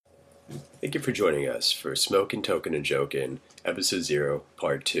Thank you for joining us for Smokin', Tokin' and Jokin', Episode 0,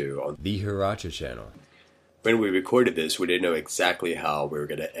 Part 2 on The Hiracha Channel. When we recorded this, we didn't know exactly how we were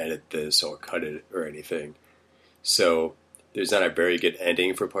going to edit this or cut it or anything. So, there's not a very good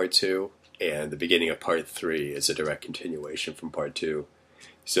ending for Part 2, and the beginning of Part 3 is a direct continuation from Part 2.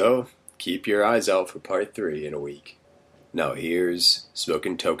 So, keep your eyes out for Part 3 in a week. Now here's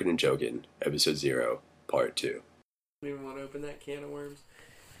Smokin', Tokin' and Jokin', Episode 0, Part 2. I don't even want to open that can of worms.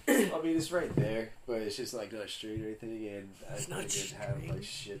 I mean, it's right there, but it's just like not straight or anything, and It's I not didn't have straight. like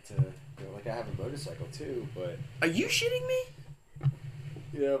shit to. Like I have a motorcycle too, but Are you shitting me?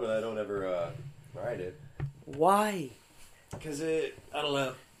 yeah, but I don't ever ride it Why? because I don't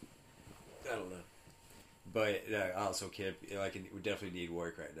know. But I also can't. Like, it would definitely need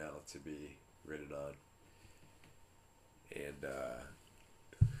work right now to be ridden on, and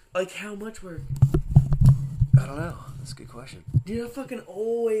Like, how much work? I don't know. That's a good question. Dude, I fucking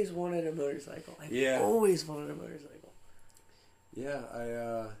always wanted a motorcycle. I've always wanted a motorcycle.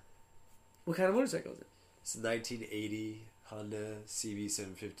 Yeah, What kind of motorcycle is it? it's a 1980 Honda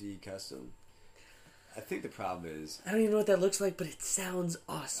CB750 Custom. I think the problem is I don't even know what that looks like, but it sounds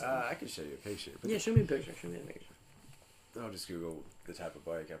awesome. I can show you a picture. But Yeah, show me a picture. I'll just Google the type of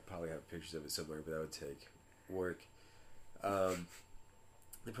bike. I probably have pictures of it somewhere, but that would take work.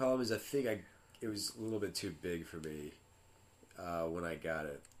 The problem is, I think it was a little bit too big for me when I got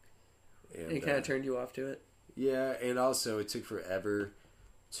it. And it kind of turned you off to it? Yeah, and also it took forever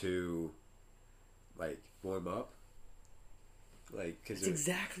to like warm up. Like, cause That's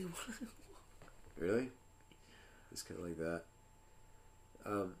exactly what I want. really, it's kind of like that. I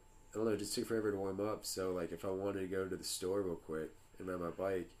don't know. It just took forever to warm up. So, like, if I wanted to go to the store real quick and ride my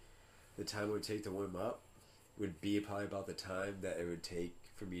bike, the time it would take to warm up would be probably about the time that it would take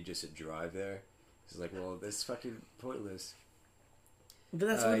for me just to drive there. It's like, well, that's fucking pointless. But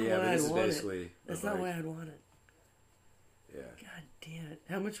that's not yeah, why but I'd this is want it. basically. That's a not bike. why I'd want it. Yeah, God damn it.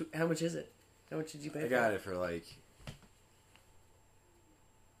 How much is it? How much did you pay I for got it for like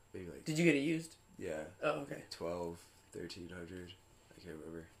maybe like Did you get it used? yeah, Oh, okay. 12, 1300. I can't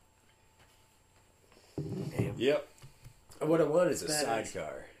remember. Damn. Yep. And what I want is a Badass.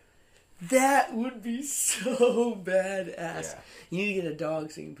 sidecar. That would be so badass. Yeah, You need to get a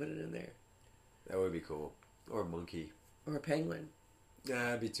dog so you can put it in there. that would be cool. Or a monkey. Or a penguin. Nah,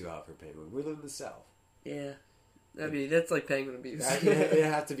 it'd be too hot for a penguin. We live in the south. Yeah. That's like penguin abuse. It'd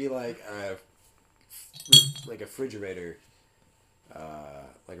have to be like a refrigerator,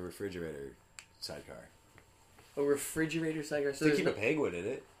 like a refrigerator sidecar. A refrigerator sidecar. So To there's keep no... a penguin in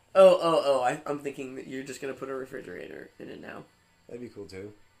it. I'm thinking that you're just going to put a refrigerator in it now. That'd be cool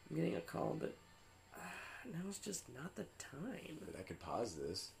too. I'm getting a call, but now's just not the time. And I could pause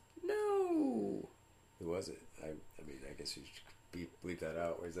this. No. Who was it? I mean, I guess you should bleep that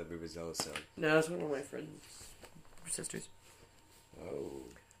out. Where's that movie Zealous sound? No, it's one of my friend's sisters. Oh.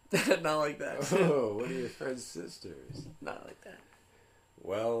 Not like that. Oh, one of your friend's sisters. Not like that.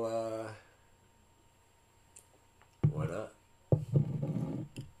 Well, why not?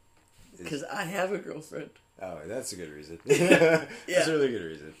 Because I have a girlfriend. Oh, that's a good reason. That's a really good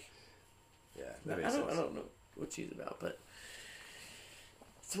reason. Yeah, that makes sense. I don't know what she's about, but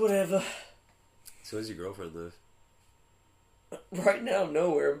it's whatever. So, where does your girlfriend live? Right now,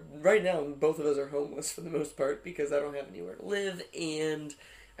 nowhere. Right now, both of us are homeless for the most part because I don't have anywhere to live, and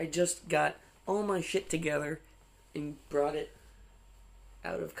I just got all my shit together and brought it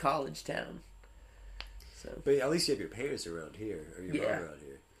out of college town. So But at least you have your parents around here, or your Yeah. mom around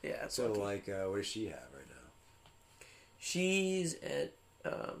here. yeah, that's So, lucky. like, what does she have right now? She's at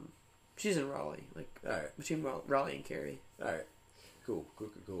she's in Raleigh, like All right, between Raleigh and Cary. all right, cool.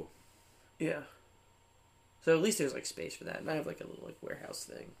 Yeah. So at least there's like space for that, and I have like a little like warehouse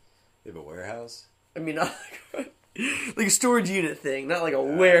thing. You have a warehouse? I mean, not like a storage unit thing, not like a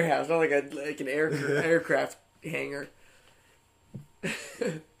warehouse, not like an aircraft hangar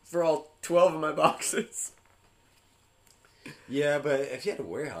for all 12 of my boxes. Yeah, but if you had a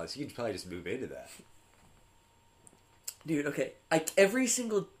warehouse, you could probably just move into that. Dude, okay, every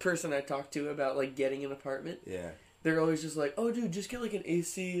single person I talk to about like getting an apartment, Yeah. they're always just like, "Oh, dude, just get like an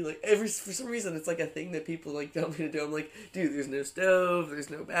AC." Like for some reason, it's like a thing that people like tell me to do. I'm like, "Dude, there's no stove,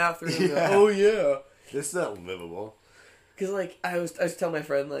 there's no bathroom." Yeah. Like, oh yeah. This is not livable. Because like I was telling my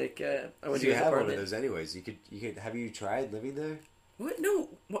friend like I went So to you his have one apartment. of those anyways. You could. Have you tried living there? What? No,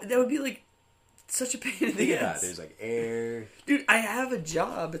 that would be like such a pain in the Yeah, ass. there's like air. Dude, I have a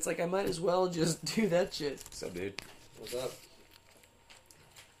job. It's like I might as well just do that shit. What's up, dude? What's up?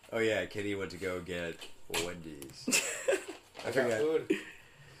 Oh yeah, Kenny went to go get Wendy's. I forgot food.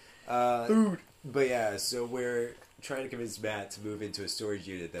 Food. But yeah, so where trying to convince Matt to move into a storage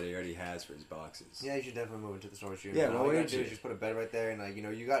unit that he already has for his boxes. Yeah, you should definitely move into the storage unit. Yeah, And why all you gotta wouldn't do you? is just put a bed right there, and like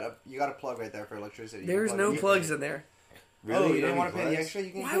you got a plug right there for electricity. You can There's plug no it in. plugs in there. Really? Oh, you don't don't want to need pay the plugs? extra? You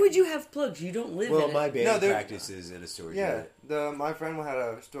can Why get- would you have plugs? You don't live Well, in my it. band No, they're- practices in a storage Yeah, unit. my friend had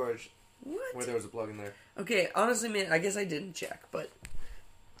a storage What? where there was a plug in there. Okay, honestly, man, I guess I didn't check, but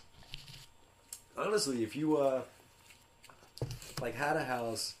Honestly, if you like had a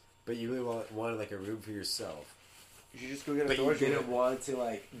house, but you really wanted like a room for yourself, You should just go get a but you storage didn't unit. want to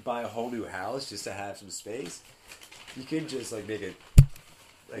like buy a whole new house just to have some space, you could just like make it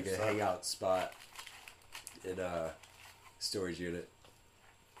like a hangout spot in a storage unit.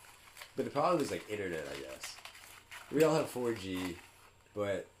 But the problem is like internet, I guess. We all have 4G,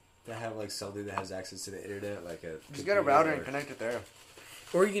 but to have like something that has access to the internet, like a Just get a computer router or- and connect it there.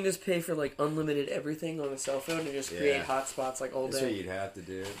 or you can just pay for like unlimited everything on a cell phone and just create Yeah. hotspots like all That's what day. you'd have to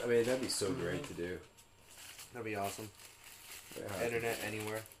do. I mean, that'd be so great to do. That'd be awesome. Yeah. Internet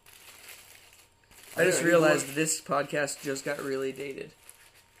anywhere. I just Yeah, realized you this podcast just got really dated.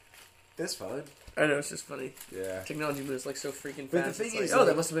 That's fine. I know, it's just funny. Yeah. Technology moves like so freaking fast. But the It's thing like, is, oh, like-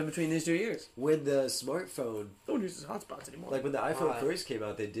 that must have been between these 2 years. When the smartphone, No one uses hotspots anymore. like when the iPhone Why? first came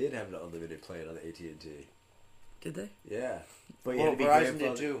out, they did have an unlimited plan on the AT&T. Did they? Yeah. But you Well, had to be Verizon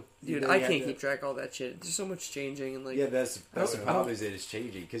did grandfathered- too. you Dude, know, I you had can't to- keep track of all that shit. There's so much changing and like. Yeah, that's the Oh, problem is that it's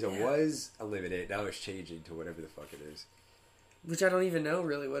changing because it Yeah. was unlimited. Now it's changing to whatever the fuck it is. Which I don't even know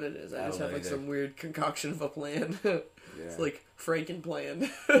really what it is. I I just don't have know like either. some weird concoction of a plan. Yeah. It's like Franken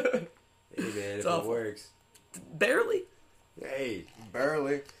plan. Hey man, if it awful. works. Barely. Hey,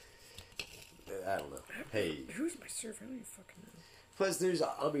 Barely. I don't know. Hey, Who's my server? I don't even fucking know. plus there's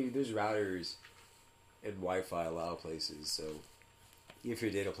routers and Wi-Fi a lot of places. So if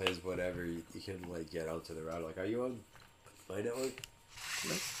your data plan is whatever, you can like get onto the router. Like, are you on my network?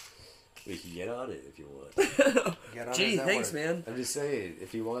 No. We can get on it if you want. Get on Gee, that thanks, network. man. I'm just saying,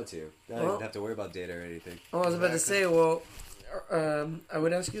 if you want to, you don't Well- even have to worry about data or anything. Well, I was about to Exactly. say, well, I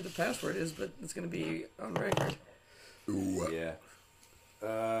would ask you what the password is, but it's going to be on record. Yeah.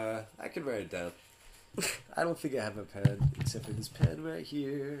 I can write it down. I don't think I have a pen except for this pen right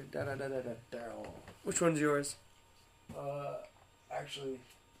here. Da da da da da da. Which one's yours? Actually,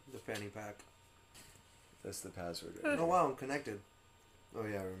 The fanny pack. that's the password. Right Oh there. wow, I'm connected. Oh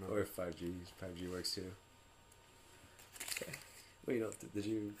yeah, I remember. Or 5G. 5G works too. Okay. Wait, you don't, did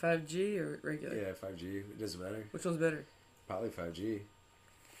you? 5G or regular? Yeah, 5G. It doesn't matter. Which one's better? Probably 5G.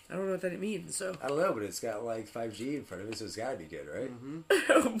 I don't know what that means, so. I don't know, but it's got like 5G in front of it, so it's gotta be good, right? Mm-hmm.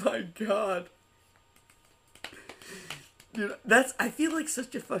 Oh my god. Dude, I feel like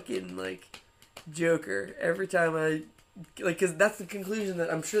such a fucking, like, joker every time like, cause that's the conclusion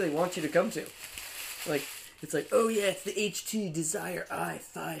that I'm sure they want you to come to. Like, it's like, oh yeah, it's the HT Desire I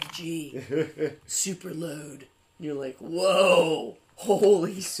 5G super load. And you're like, whoa,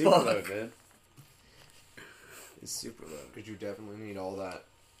 holy Super fuck. load, man. It's super low. Because you definitely need all that.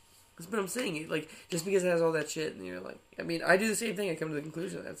 That's what I'm saying. Like, just because it has all that shit, and you're like, I mean, I do the same thing. I come to the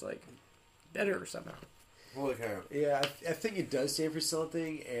conclusion that it's like better somehow. Holy cow. Yeah, I think it does stand for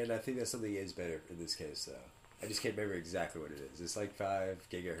something, and I think that something is better in this case, though. I just can't remember exactly what it is. It's like 5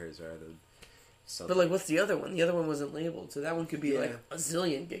 gigahertz rather than something. But like, what's the other one? The other one wasn't labeled, so that one could be Yeah. like a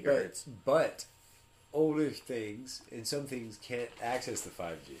zillion gigahertz. But older things and some things can't access the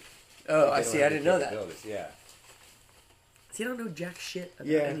 5G. Oh, Like, I they don't see. have I the didn't know that. capabilities. Yeah. See, I don't know jack shit about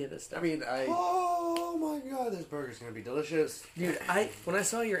Yeah. any of this stuff. I mean, Oh my god, this burger's gonna be delicious. Dude, when I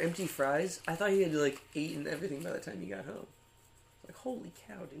saw your empty fries, I thought you had like eaten everything by the time you got home. Like, holy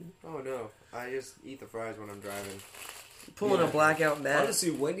cow, dude! Oh no, I just eat the fries when I'm driving. Pulling Yeah. a blackout Matt.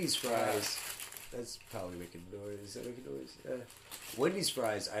 honestly, Wendy's fries. That's probably making noise. Is that making noise? Yeah. Wendy's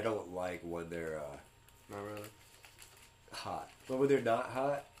fries, I don't like when they're Not really. hot. But when they're not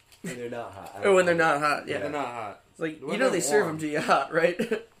hot, when they're not hot. I Oh, don't when they're like not hot, yeah. They're not hot. It's like, When you know they're they serve warm. them to you hot, right?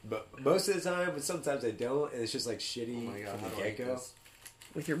 it. But most of the time, but sometimes I don't, and it's just like shitty Oh my god, how from do the I eat get-go. this?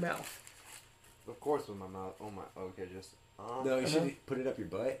 With your mouth. Of course with my mouth. Oh my, okay, just... No, you Uh-huh. should put it up your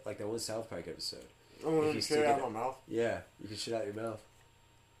butt, like that one South Park episode. I'm gonna if you shit stick out it- my mouth. Yeah, you can shit out your mouth.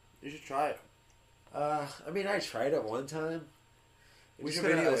 You should try it. I mean, I tried it one time. It We just should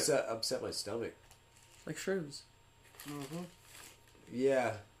kinda video it. upset my stomach. Like shrooms. Mm-hmm.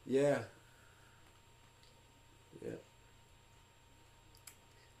 Yeah.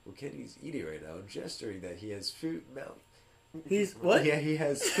 Well, Kenny's eating right now, gesturing that he has food in his mouth. He's, what? Yeah, he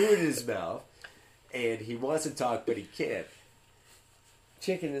has food in his mouth, and he wants to talk, but he can't.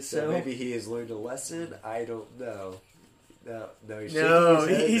 Chicken is So so... maybe he has learned a lesson. I don't know. No, he's No, shaking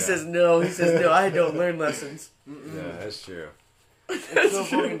his head he now. says no. He says no. I don't learn lessons. No, that's true. It's so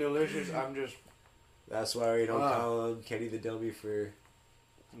fucking delicious. I'm just... That's why we don't Ah. call him Kenny the Dummy for...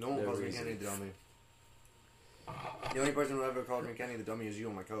 No one No calls me reason. Kenny the Dummy. The only person who ever called me Kenny the Dummy is you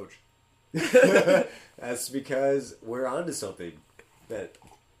and my coach. That's because we're onto something that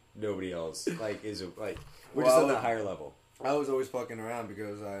nobody else is we're just Well, on that higher level. I was always fucking around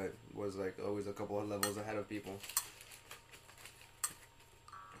because I was like always a couple of levels ahead of people.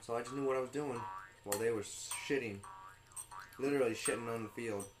 So I just knew what I was doing while they were shitting. Literally shitting on the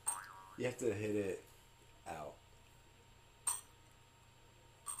field. You have to hit it out.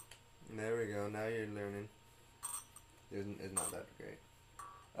 There we go. Now you're learning. It's not that great.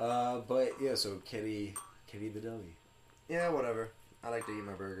 But yeah, so Kenny the Dummy. Yeah, whatever. I like to eat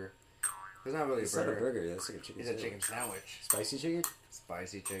my burger. It's not really It's a not burger. a burger. That's like a chicken. It's a sandwich. chicken sandwich. Spicy chicken.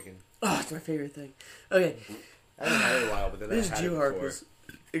 Spicy chicken. Oh, it's my favorite thing. Okay, I haven't had it in a while, but then this I had Jew it harp before. is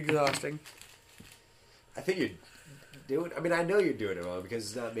exhausting. I think you're doing. I mean, I know you're doing it wrong because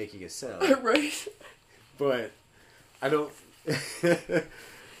it's not making a sound. Right? But I don't.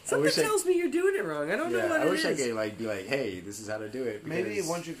 Something tells me you're doing it wrong. I don't know what I it wish I is. could be like, hey, this is how to do it. Maybe because-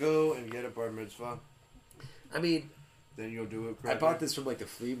 once you go and get a bar mitzvah, I mean, then you'll do it I correctly. bought this from like the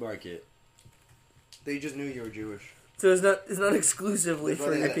flea market. They just knew you were Jewish. So it's not exclusively But for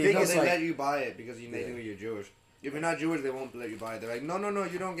they, the let- think people. it's they like- let you buy it because they Yeah. knew you're Jewish. If you're not Jewish, they won't let you buy it. They're like, no,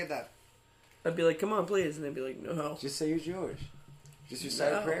 you don't get that. I'd be like, come on, please. And they'd be like, no. Just say you're Jewish. Just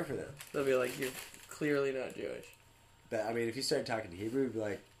recite a No. prayer for them. They'll be like, you're clearly not Jewish. That, I mean, if you start talking Hebrew, you'd be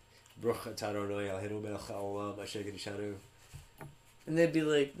like, Baruch atah Adonai Eloheinu melech haolam asher kiddushanu. And they'd be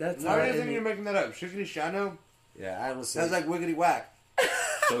like, that's Why not do you in think the- you're making that up? Shikli Shano? Yeah, I almost Sounds said, like wiggity whack.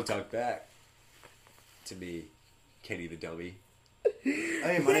 don't talk back to me, Kenny the Dummy.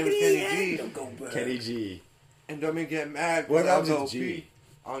 Hey, my name is Kenny G. Don't go back. Kenny G. And don't make get mad What because I'll rhymes go with G? pee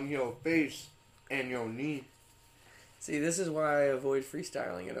on your face and your knee. See, this is why I avoid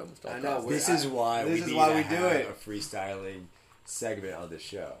freestyling at almost all I know, costs. This is why this we is need why to we do have it. a freestyling segment on the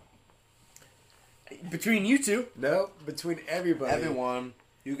show. Between you two. No, between everybody. Everyone,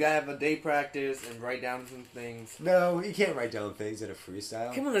 you gotta have a day practice and write down some things. No, you can't write down things in a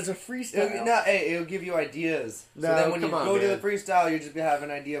freestyle. Come on, there's a freestyle. No, hey, it'll give you ideas. No, so then when you come on, go to man. the freestyle, you just have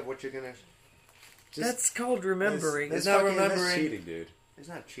an idea of what you're gonna. Just- That's called remembering. That's It's not fucking- that's remembering. cheating, dude. It's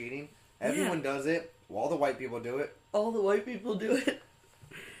not cheating. Everyone does it. All the white people do it. All the white people do it.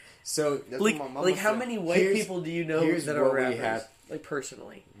 So That's Like, what my mama like how said. many white Here's- people do you know here's that are what we rappers? have- Like,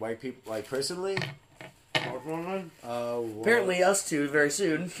 personally. white people, like personally, One? Apparently us two very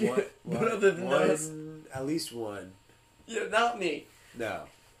soon. One, But other than us. at least one. Yeah, not me. No,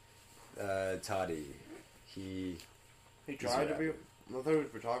 Toddy. He He tried to be. I thought he was a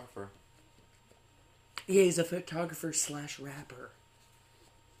photographer. Yeah, he's a photographer / rapper.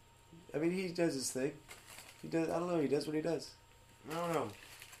 I mean, he does his thing. He does. I don't know. He does what he does. I don't know.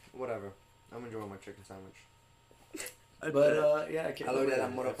 Whatever. I'm enjoying my chicken sandwich. But yeah, I can't. I looked at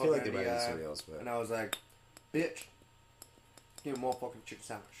remember. that I feel like they motherfucker might in the have eye, somebody else, but And I was like, bitch, give me a motherfucking chicken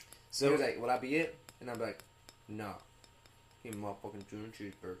sandwich. so He was like, will I be it? And I'm like, no. Give me a motherfucking junior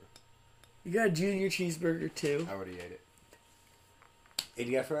cheeseburger. You got a junior cheeseburger too. I already ate it. and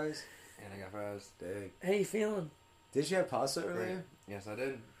you got fries. And I got fries. Dang. How you feeling? Did you have pasta earlier? Yes, I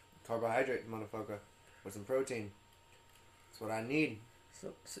did. Carbohydrate, motherfucker. With some protein. That's what I need.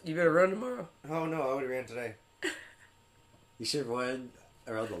 So you better run tomorrow. Oh no, I already ran today. You should run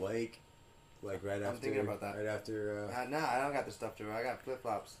around the lake, like right I'm after. thinking about that. Right after. Nah, I don't got the stuff to do. I got flip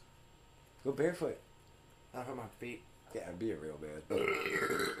flops. Go barefoot. Not for my feet. Yeah, be a real man.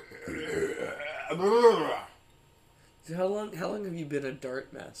 So how long have you been a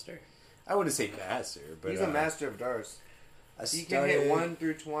dart master? I wouldn't say master, but He's a master of darts. I He started, can hit 1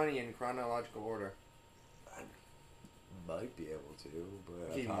 through 20 in chronological order. Might be able to,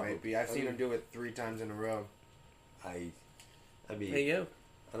 but He might be. I've seen him do it 3 times in a row. I There mean, you go.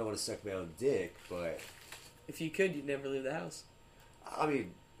 I don't want to suck my own dick, but If you could, you'd never leave the house. I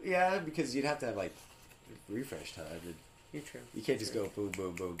mean, yeah, because you'd have to have like refresh time, and You're true. you can't just go boom,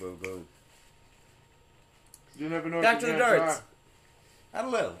 boom, boom, boom, boom. You never know. Back if to you the can't darts. try. I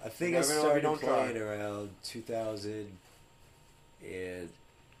don't know. I think I never know if you started don't try. playing around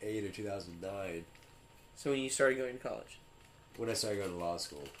 2008 or 2009 So when you started going to college, when I started going to law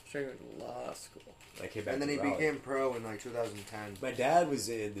school. started going to law school. I came back And then to he Raleigh. became pro in like 2010. My dad was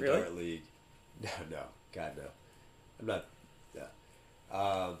in the Really? dart league. No, God no. I'm not.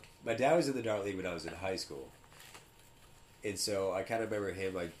 No. My dad was in the dart league when I was in high school, and so I kind of remember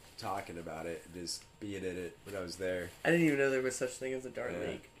him like talking about it and just being in it when I was there. I didn't even know there was such thing as a dart Yeah.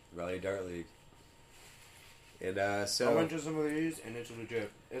 league. Raleigh Dart League. And I so went to some of these and it's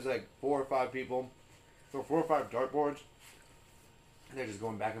legit. It's like 4 or 5 people. So 4 or 5 dartboards. And they're just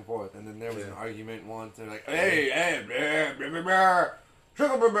going back and forth. And then there was an Yeah. argument once. They're like, hey, blah, blah, blah, blah.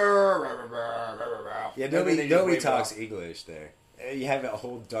 Sugar, blah, blah, blah, blah, blah, blah, blah. Yeah, And then they nobody just wave talks off. English there. You have a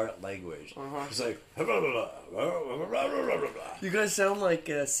whole Dart language. Uh-huh. It's like blah, blah, blah, blah, blah, blah, blah, blah. You guys sound like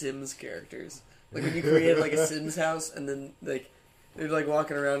Sims characters. Like when you create like a Sims house and then like they're like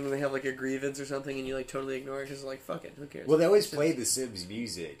walking around and they have like a grievance or something and you like totally ignore it because like fuck it, who cares? Well, they always Sims. play the Sims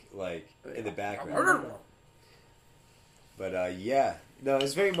music like in the background. But yeah, no,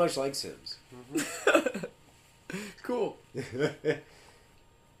 it's very much like Sims. Cool.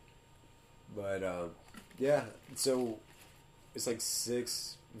 But yeah, so it's like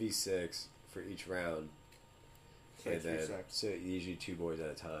 6v6 for each round. And 6v6. then, so usually 2 boys at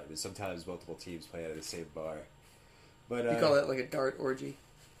a time, and sometimes multiple teams play out of the same bar. But You call that like a dart orgy?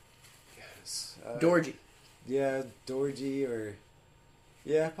 Dorgy. Yeah, Dorgy or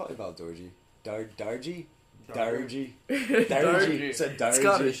probably about Dorgy. Dargy. Dargy. Dargy. Dargy. It's a Dargy.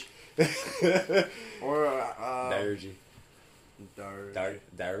 Scottish. Or, Dargy. Dargy.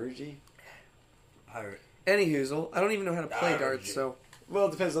 Dargy. Pirate. Anyhoozle, I don't even know how to play Dargy. darts, so Well,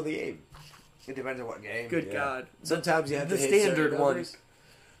 it depends on the aim. It depends on what game. good Yeah. God. Sometimes you have The to hit standard certain one. numbers.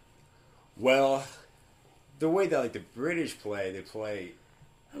 Well, the way that like the British play, they play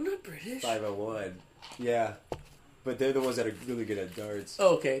I'm not British. 501. Yeah, but they're the ones that are really good at darts.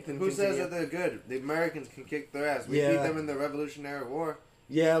 Oh, okay, then Who says continue. that they're good? The Americans can kick their ass. We Yeah. beat them in the Revolutionary War.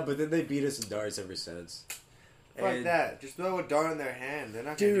 Yeah, but then they beat us in darts ever since. Fuck And- that. Just throw a dart in their hand. They're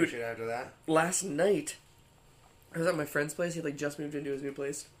not gonna do Dude. shit after that. Last night, I was at my friend's place. He like just moved into his new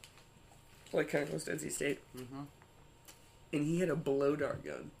place, like kind of close to NC State, Mm-hmm. and he had a blow dart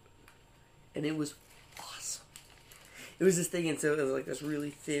gun, and it was awesome. It was this thing, and so it was like this really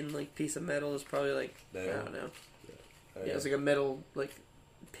thin like piece of metal. It was probably like I Metal? don't know. Oh, Yeah, it was like a metal like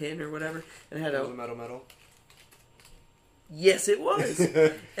pin or whatever, and it had It was a a metal. yes, it was,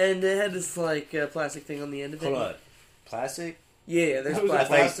 and it had this like plastic thing on the end of it. Hold on. Plastic? Yeah, there's That was a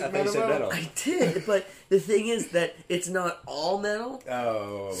plastic. I thought you said metal. I did, but the thing is that it's not all metal.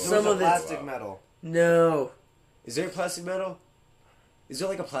 Oh. Some Some of it's- plastic metal. No. Is there a plastic metal? Is there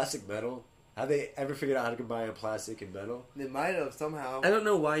like a plastic metal? Have they ever figured out how to combine a plastic and metal? They might have somehow. I don't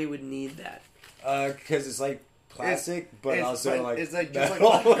know why you would need that. Because it's like plastic, but It's also like it's like just metal.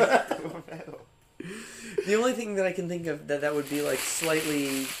 like metal. The only thing that I can think of that would be like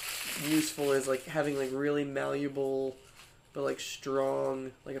slightly useful is like having like really malleable but like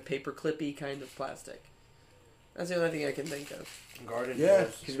strong, like a paper clippy kind of plastic. That's the only thing I can think of. Garden Yeah,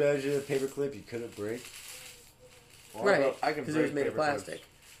 tools. because imagine a paper clip you couldn't break. Well, Right, I can because it was break made of paper clips. plastic.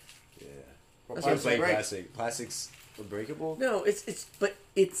 Yeah. Well, That's I what plastic play breaks. plastic. Plastic's unbreakable? No, it's bent.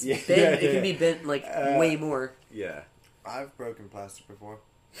 Yeah, It yeah, can yeah. be bent like way more. Yeah. I've broken plastic before.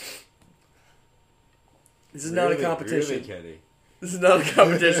 This is not a Really, competition. Really, Kenny. This is not a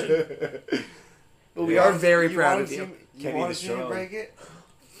competition. But we Yeah. are very You proud wanna of see you. me- You Kenny want the to see me Strong. break it?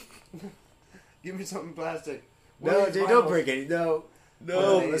 Give me something plastic. No, What is dude, vinyl? don't break any. No.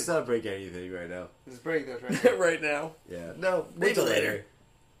 No. Let's not break anything right now. Just break this right now. Right now. Yeah. No, Maybe wait till later. later.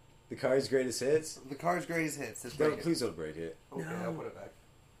 The car's greatest hits? The car's greatest hits. Let's No, break it. please don't break it. Okay, No. I'll put it back.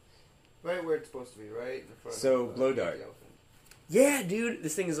 Right where it's supposed to be, right in front So, of blow dart. the elephant. Yeah, dude,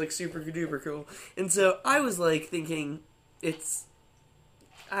 this thing is like super duper cool. And so I was like thinking, it's,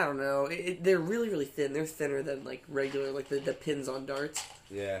 I don't know, they're really really thin. They're thinner than like regular, like the pins on darts.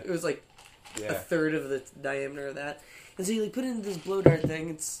 Yeah. It was like a Yeah. third of the diameter of that. And so you like put it into this blow dart thing.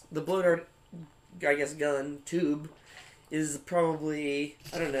 It's the blow dart, I guess, gun tube is probably,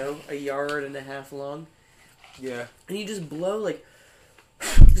 I don't know, a yard and a half long. Yeah. And you just blow like,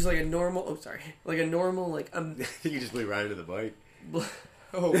 just like a normal. Oh, sorry, like a normal like You just blew right into the bike.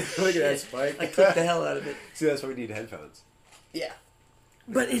 Oh, Look at that shit. spike. I clipped the hell out of it. See, that's why we need headphones. Yeah.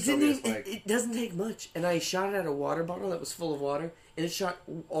 But it It's only didn't. a spike. It doesn't take much, and I shot it at a water bottle that was full of water, and it shot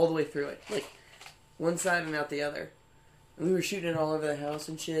all the way through it, like one side and out the other. And we were shooting it all over the house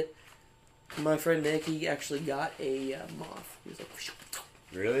and shit. My friend Nick, he actually got a moth. He was like,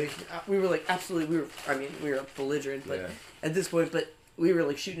 Really? we were like, absolutely. We were belligerent, but Yeah. at this point, but we were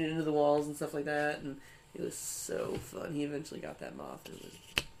like shooting it into the walls and stuff like that, and it was so fun. He eventually got that moth.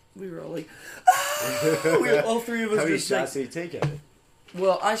 We were all like, ah! All three of us How many just like, shots did you take at it?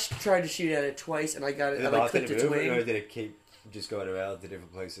 well, I tried to shoot at it twice, and I got it. Did I the like moth clipped didn't its move, wing. or did it keep just going around to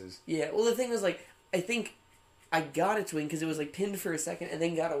different places? Yeah. Well, the thing was like, I think I got its wing because it was like pinned for a second and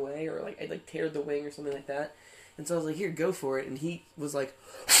then got away, or like I like teared the wing or something like that. And so I was like, "Here, go for it." And he was like,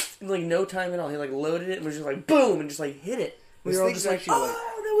 in like no time at all, he like loaded it and was just like boom and just like hit it. We This were all thing's just like, actually, "Oh,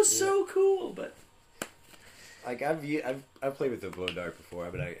 like- that was so cool!" But Like I've played with the blow dart before.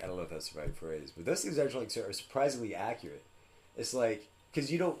 I mean, I don't know if that's the right phrase, but those things actually like are surprisingly accurate. it's like,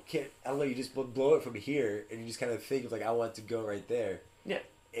 because I don't know, you just blow it from here, and you just kind of think of like, I want it to go right there. Yeah.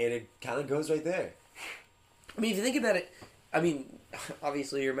 And it kind of goes right there. I mean, if you think about it, I mean,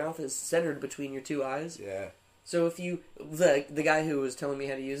 obviously your mouth is centered between your two eyes. Yeah. So if you, the guy who was telling me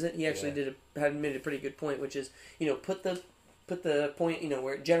how to use it, he actually had made a pretty good point, which is, put the point,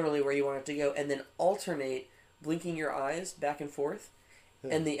 where you want it to go, and then alternate blinking your eyes back and forth,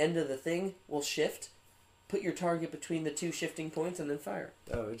 and the end of the thing will shift. Put your target between the two shifting points, and then fire.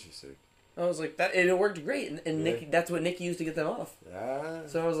 Oh, interesting. I was like, that, and it worked great, and Really? Nick, that's what Nick used to get them off. Ah,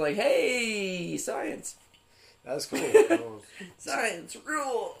 So I was like, hey, science. that's cool. Science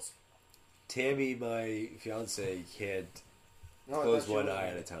rules. Tammy, my fiance, can't No, I close thought you one were- eye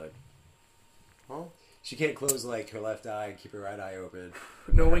at a time. Huh? She can't close like her left eye and keep her right eye open.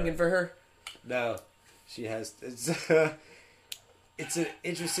 No winging for her. No, she has. It's an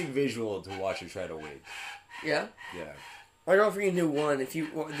interesting visual to watch her try to wink. Yeah. Yeah. My girlfriend knew one.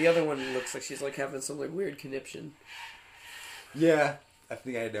 The other one looks like she's like having some like weird conniption. Yeah, I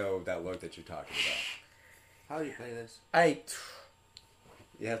think I know that look that you're talking about. How do you play this?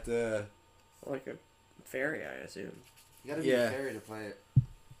 You have to. Like a fairy, I assume. You gotta be Yeah. a fairy to play it.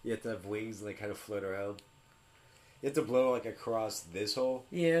 You have to have wings and like kind of float around. You have to blow like across this hole,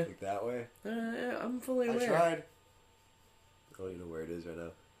 Yeah. like that way. Yeah, I'm fully I aware. tried. I don't even know where it is right now.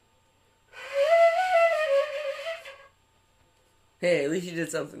 Hey, at least you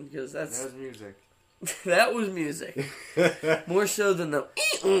did something, because That that's was music. that was music. Yeah, More so than the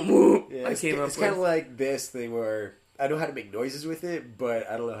I came up it's kind of with. like this thing where I know how to make noises with it, but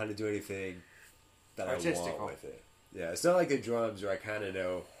I don't know how to do anything that I Artistical. want with it. Yeah, it's not like the drums where I kind of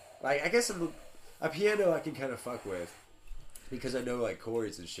know. Like I guess a piano I can kind of fuck with because I know like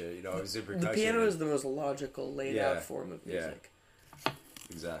chords and shit. You know, I was in percussion. The piano is the most logical, laid Yeah. out form of Yeah. music.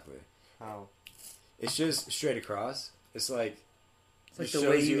 exactly. How? It's just straight across. It's like It's like it the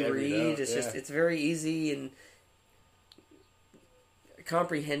way shows you every read. note, It's just yeah. it's very easy, and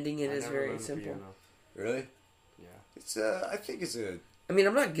comprehending it I is never very learned the simple. piano. Really. Yeah. It's I think it's a I mean,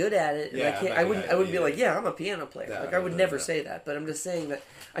 I'm not good at it. And Yeah, I I'm can't. not I good wouldn't. at I it wouldn't be either. like, yeah, I'm a piano player. No, Like I would no, never no. say that. But I'm just saying that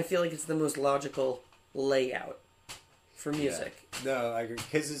I feel like it's the most logical layout for music. Yeah. No, I agree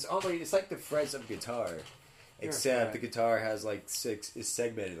because it's like the frets of guitar, You're except right. the guitar has like is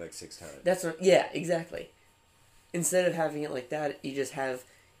segmented like 6 times. That's what, yeah, exactly. Instead of having it like that, you just have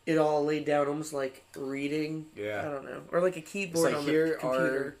it all laid down, almost like reading. Yeah. I don't know, or like a It's keyboard like on here the computer.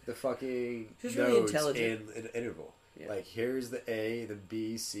 are the fucking Just really notes intelligent. in an interval. Yeah. Like here's the A, the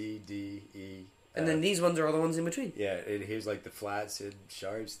B, C, D, E. And then these ones are all the ones in between. yeah, and here's like the flats and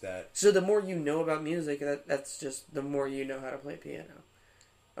sharps that. So the more you know about music, that's just the more you know how to play piano.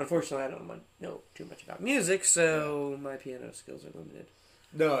 Unfortunately, I don't know too much about music, so my piano skills are limited.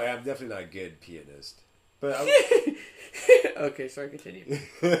 No, I'm definitely not a good pianist, but I, Okay, sorry, continue.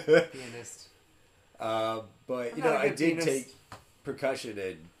 Pianist. but I'm you not know, a I good did pianist. take percussion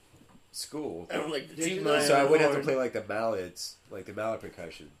in school. I don't like to Did toot you? my So I would have to horn. play like the mallets, like the mallet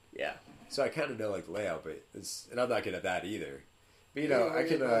percussion. Yeah. So I kind of know like the layout, but and I'm not good at that either. But you know, Yeah, I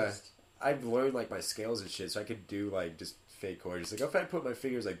can. you're the best. I've learned like my scales and shit, so I could do like just fake chords. Like if I put my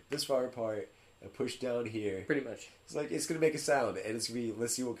fingers like this far apart and push down here, Pretty much. it's like it's gonna make a sound, and it's gonna be.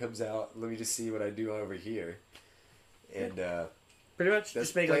 Let's see what comes out. Let me just see what I do over here, and Pretty much. That's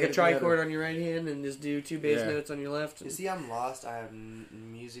Just make like a playing the piano. trichord on your right hand and just do two bass Yeah. notes on your left. You And see, I'm lost. I have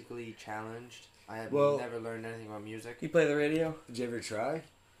musically challenged. I have Well- never learned anything about music. you play the radio? did you ever try?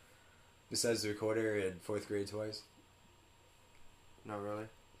 Besides the recorder in 4th grade twice. Not really.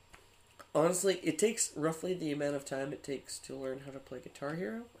 Honestly, it takes roughly the amount of time it takes to learn how to play Guitar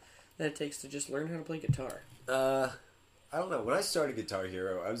Hero that it takes to just learn how to play guitar. I don't know. When I started Guitar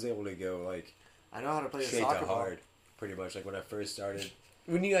Hero, I was able to go like I know how to play a straight soccer to ball. hard, pretty much. Like when I first started.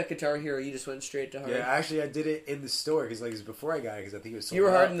 When you got Guitar Hero, you just went straight to hard. Yeah, actually, I did it in the store because like it was before I got it because I think it was. Sold You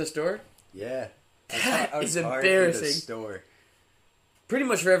were hard out. in the store? Yeah. That I was is hard in the embarrassing. store. Pretty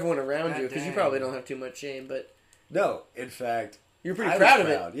much for everyone around God you, because you dang. probably don't have too much shame, but No, in fact, you're pretty I proud was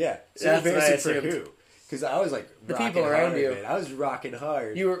of proud, Yeah. So That's what I embarrassing for assumed. who? Because I was like The rocking people around hard, you. Man. I was rocking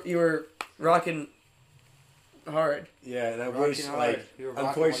hard. it. You were rocking hard. Yeah, and I Rocking wish hard. like You were rocking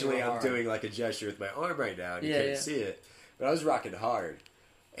unfortunately while you were I'm hard. doing like a gesture with my arm right now and you Yeah, couldn't yeah. see it, but I was rocking hard,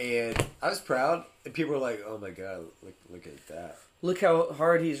 and I was proud. And people were like, "Oh my god, look at that Look how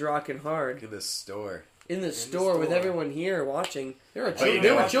hard he's rocking hard. in the store." In the store with store. everyone here watching. There were But you children,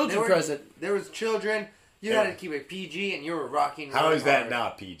 there know were what? children There were- present. There was children. You Yeah. had to keep it PG, and you were rocking. How really is that hard.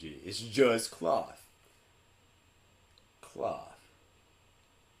 not PG? It's just cloth,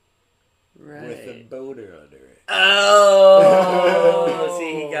 Right. with a boner under it. Oh!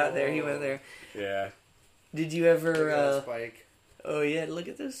 See, he got there. He went there. Yeah, Did you Look ever? at that spike. Oh yeah, look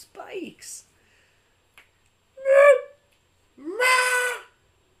at those spikes.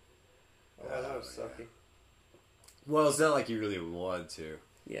 Oh, that was sucky. Well, it's not like you really want to.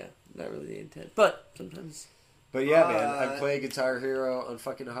 Yeah, not really the intent, but sometimes. But yeah, man, I play Guitar Hero on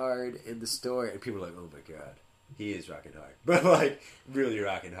fucking hard in the store, and people are like, "Oh my god, he is rocking hard," but like really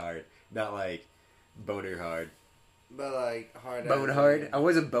rocking hard, not like boner hard. But like hard. Bone hard. I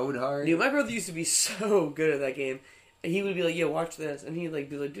wasn't bone hard. Dude, my brother used to be so good at that game. And he would be like, "Yeah, watch this," and he'd like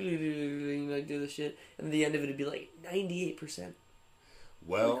be like, do the shit, and at the end of it, it'd be like 98%.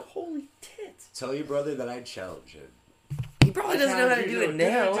 Well, Like, holy tits! tell your brother that I'd challenge him. He probably doesn't know how to do it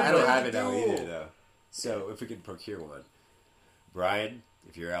now. I don't have it No. now either, though. So if we can procure one, Brian,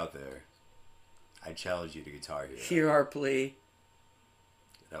 if you're out there, I challenge you to Guitar Hero. Hear our plea.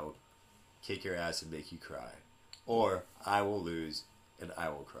 And I will kick your ass and make you cry, or I will lose and I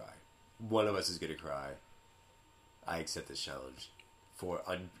will cry. One of us is gonna cry. I accept this challenge.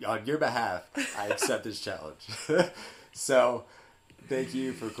 On your behalf, I accept this challenge. So, thank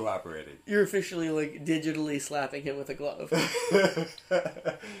you for cooperating. You're officially like digitally slapping him with a glove.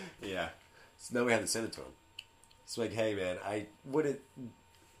 Yeah. So now we have to send it to him. It's like, hey man, I wouldn't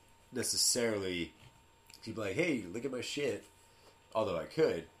necessarily be like, hey, look at my shit. Although I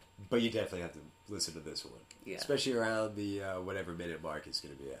could, but you definitely have to listen to this one. Yeah. Especially around the whatever minute mark it's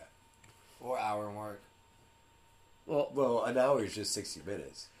going to be at. Or hour mark. Well, an hour is just 60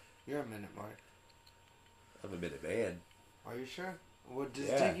 minutes. You're a minute mark. I'm a minute man. Are you sure? What does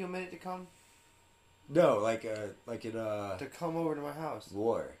Yeah. it take you a minute to come? No, like in To come over to my house.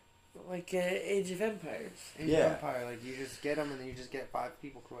 war. Like Age of Empires. Age of Yeah. Empire, like you just get them and then you just get 5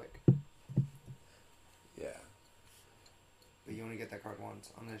 people quick. Yeah. But you only get that card once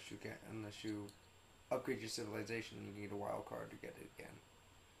unless you upgrade your civilization and you need a wild card to get it again.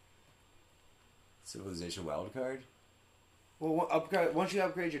 Civilization wildcard? Well, once you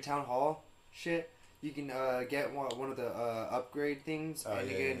upgrade your town hall shit, you can get one of the upgrade things, Oh, and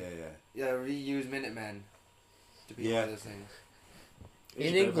yeah, you can yeah. reuse Minutemen to be Yeah. one of those things. In Age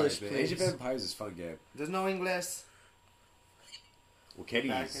of English, Empires, man. Age of please. Empires is a fun game. There's no English. Well, Kenny's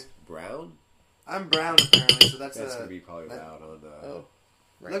Backing. brown? I'm brown apparently, so that's Going to be probably that- loud on the... Oh.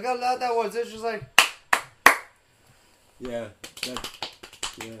 Right. Look how loud that was. It's just like Yeah.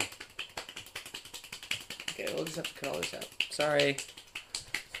 Yeah. Okay, we'll just have to cut all this out. Sorry.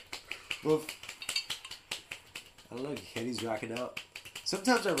 Well, I don't know. Kenny's rocking out.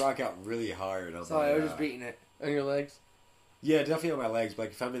 Sometimes I rock out really hard. On sorry, my, I was just beating it. On your legs? Yeah, definitely on my legs. But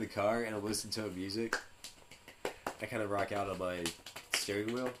like if I'm in the car and I'm listening to music, I kind of rock out on my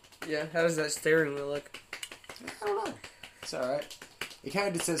steering wheel. Yeah, how does that steering wheel look? I don't know. It's all right. It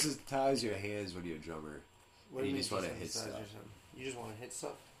kind of desensitizes your hands when you're a drummer. What do You mean just wanna hit desensitize stuff. yourself? You just want to hit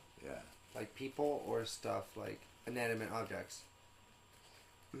stuff, Yeah. like people or stuff like inanimate objects.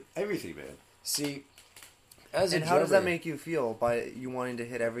 Everything, man. See, as And a how does that drummer- make you feel by you wanting to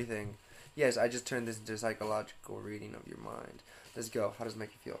hit everything? Yes, I just turned this into a psychological reading of your mind. Let's go. How does it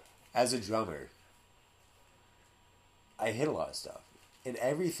make you feel? As a drummer, I hit a lot of stuff, and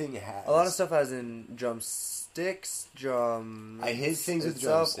everything has A lot of stuff as in drumsticks, drum. I hit things with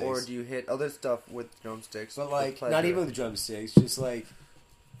itself, drumsticks. or do you hit other stuff with drumsticks? But for like, pleasure? not even with drumsticks, just like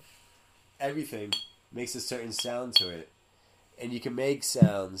everything makes a certain sound to it, and you can make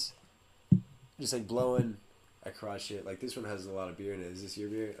sounds just like blowing across shit. Like this one has a lot of beer in it. Is this your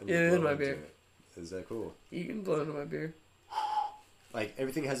beer? I'm Yeah, gonna it is blow my into beer. it. Is that cool? You can blow into my beer. Like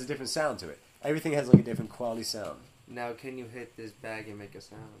everything has a different sound to it. Everything has like a different quality sound. Now, can you hit this bag and make a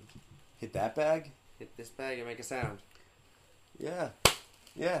sound? Hit that bag? Hit this bag and make a sound. Yeah,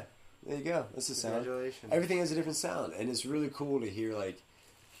 yeah. There you go. That's the sound. Congratulations. Everything has a different sound, and it's really cool to hear like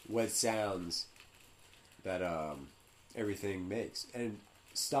what sounds that everything makes. And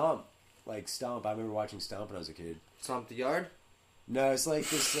Stomp, like Stomp, I remember watching Stomp when I was a kid. Stomp the yard? No, it's like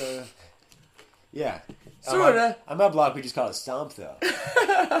this. Yeah, Sorta. On my block, we just call it Stomp though.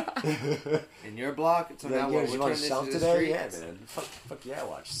 In your block? So Like, now yeah, what? did We're you turning watch this Stomp into the today? Yeah, streets? man. Fuck yeah, I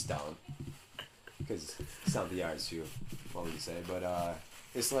watch Stomp. Because Stomp the Yard's too, all we can say. But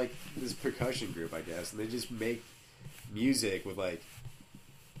it's like this percussion group, I guess, and they just make music with like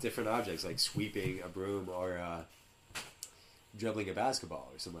different objects, like sweeping a broom or dribbling a basketball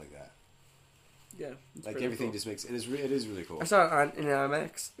or something like that. Yeah. it's Like pretty everything cool. just makes it is really cool. I saw it on in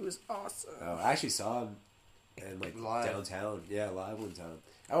IMAX. It was awesome. I actually saw him in like Live. downtown. Yeah, live one time.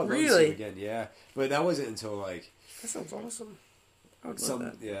 I would love to see Really? him again. Yeah, but that wasn't until like That sounds awesome. I would love some.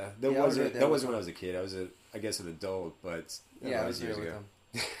 that. Yeah, Yeah, I was right there that with wasn't him. when I was a kid. I was I guess an adult, but Yeah, I that was there years with ago.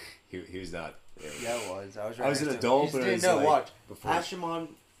 him. he was not. Yeah, it was. I was right I was next an to him. adult, You just but it didn't was know. like Watch. before. Ask Shimon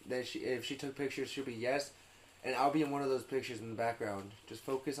that if she took pictures, she'll be yes. And I'll be in one of those pictures in the background. Just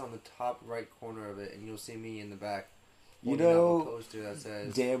focus on the top right corner of it, and you'll see me in the back. You holding up know a poster that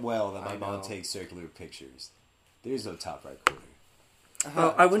says, damn well that my I mom know. takes circular pictures. There's no top right corner.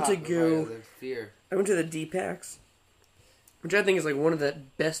 Oh, I went top to right go- of the Fear. I went to the D-PAX, which I think is like one of the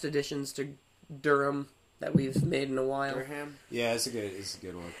best additions to Durham that we've made in a while. Durham. Yeah, it's a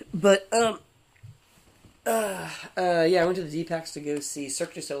good one. But yeah, I went to the D-PAX to go see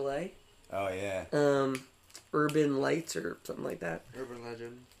Cirque du Soleil, Oh yeah. Urban Lights or something like that. Urban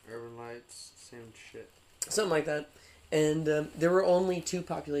Legend. Urban Lights. Same shit. Something like that. And there were only two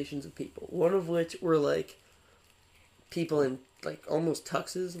populations of people. One of which were like people in like almost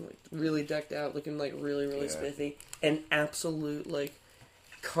tuxes and like really decked out, looking like really Yeah. spiffy, and absolute like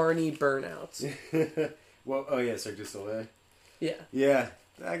carny burnouts. Well, oh yeah, Cirque du Soleil. Yeah, Yeah,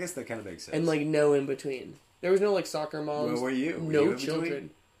 I guess that kind of makes sense. and like no in between. There was no like soccer moms. Where were you? Were no you in children. between?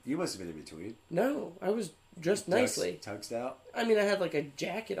 You must have been in between. No, I was dressed nicely. Tuxed out. I mean, I had like a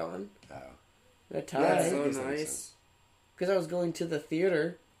jacket on, Oh. and a Yeah, tie, So I guess that makes nice. because I was going to the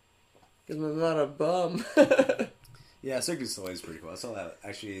theater. Because I'm not a bum. Yeah, Cirque du Soleil is pretty cool. I saw that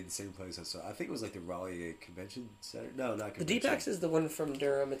actually in the same place I saw. I think it was like the Raleigh Convention Center. No, not The convention. D-PAX is the one from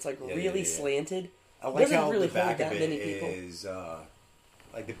Durham. It's like Yeah, really yeah. slanted. I like doesn't how really the back hold of that it many people. is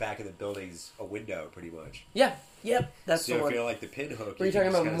like the back of the building's a window, pretty much. Yeah, yep, that's So the if one. you're like the pinhook, Were you can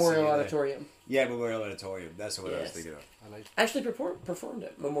talking just about kinda Memorial see in there. Auditorium? Yeah, Memorial Auditorium. That's what I was Yes. thinking of. I like. Actually performed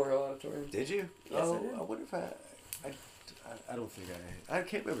at Memorial Auditorium. Did you? Yes, oh, I did. I wonder if I don't think I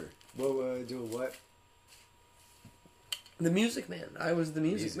can't remember. Well, doing what? The Music Man. I was the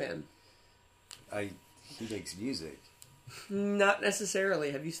Music Music. Man. He makes music. Not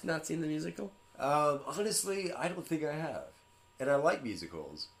necessarily. Have you not seen the musical? Honestly, I don't think I have. And I like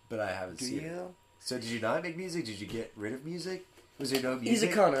musicals, but I haven't Do seen it. you? So did you not make music? Did you get rid of music? Was there no music? He's a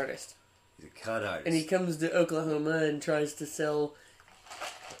con artist. He's a con artist. And he comes to Oklahoma and tries to sell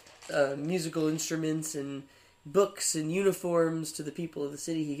musical instruments and books and uniforms to the people of the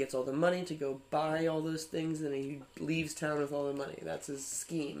city. He gets all the money to go buy all those things, and he leaves town with all the money. That's his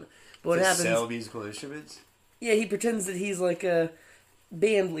scheme. But what to happens? sell musical instruments? Yeah, he pretends that he's like a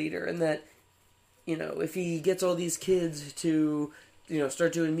band leader, and that, you know, if he gets all these kids to, you know,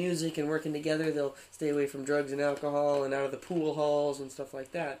 start doing music and working together, they'll stay away from drugs and alcohol and out of the pool halls and stuff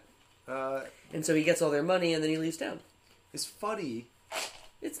like that. And so he gets all their money, and then he leaves town. It's funny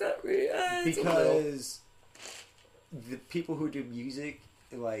It's not really... it's a little. because the people who do music,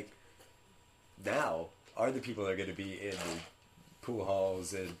 like, now, are the people that are going to be in the pool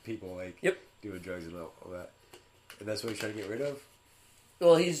halls and people, like, Yep. doing drugs and all that. And that's what he's trying to get rid of?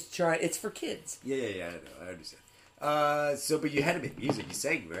 Well, he's trying... It's for kids. Yeah, I know, I understand. But you had to make music. You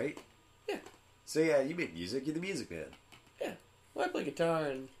sang, right? Yeah. So yeah, you make music. You're the music man. Yeah. Well, I play guitar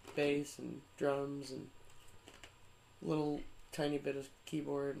and bass and drums and a little tiny bit of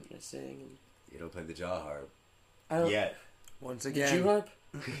keyboard, and I sing. And You don't play the jaw harp I don't... yet. Once Did you again, harp?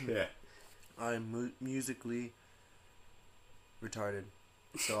 Yeah. I'm musically retarded.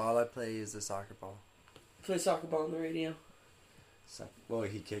 So all I play is the soccer ball. Play soccer ball on the radio. Well,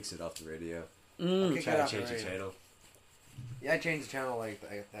 he kicks it off the radio. Okay. Try it to off the change the radio. channel. Yeah, I changed the channel like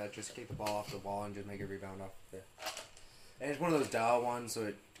that. Just kick the ball off the wall and just make it rebound off there. And it's one of those dial ones, so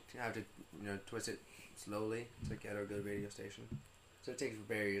you have to twist it slowly to get a good radio station. So it takes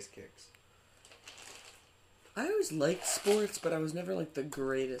various kicks. I always liked sports, but I was never like the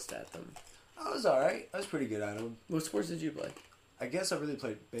greatest at them. I was alright. I was pretty good at them. What sports did you play? I guess I really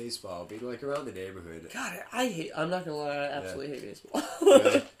played baseball, being like around the neighborhood. God, I hate... I'm not going to lie, I absolutely hate baseball.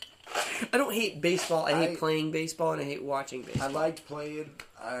 Really? I don't hate baseball. I hate I- playing baseball, and I hate watching I baseball. liked playing.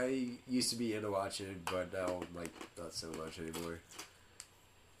 I used to be into watching, but now I'm like not so much anymore.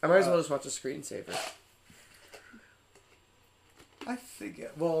 I might as well just watch a screensaver. I think,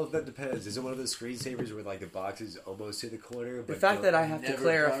 well, that depends. Is it one of those screensavers where like the box is almost to the corner? The But fact that I have to never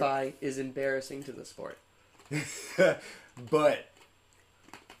clarify is embarrassing to the sport. But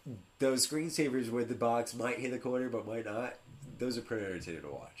those screensavers where the box might hit the corner but might not, those are pretty irritating to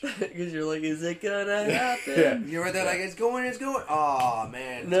watch. Because you're like, is it gonna happen? You're right there like, it's going. Oh,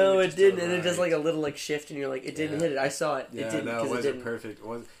 man. No, So it just to the didn't, and it does right. like a little like shift, and you're like, it didn't Yeah. hit it. I saw it. Yeah, It didn't no, it because it wasn't didn't. perfect.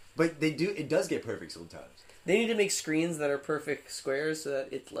 But they do. It does get perfect sometimes. They need to make screens that are perfect squares so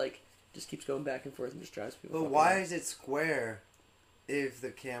that it like just keeps going back and forth and just drives people. But fucking why nuts. is it square if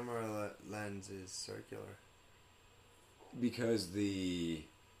the camera lens is circular? Because the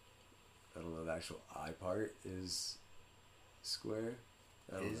actual eye part is square.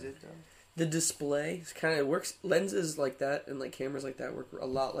 I don't Is know. it though? The display kind of works? Lenses like that and like cameras like that work a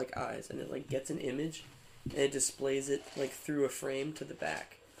lot like eyes, and it like gets an image and it displays it like through a frame to the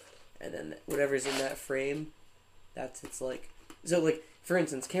back, and then whatever's in that frame it's like... So, like, for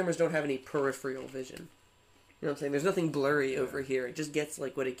instance, cameras don't have any peripheral vision. You know what I'm saying? There's nothing blurry over here. It just gets,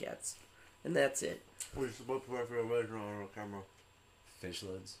 like, what it gets. And that's it. What's the peripheral vision on a camera? Fish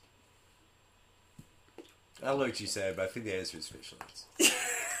lens. I don't know what you said, but I think the answer is fish lens.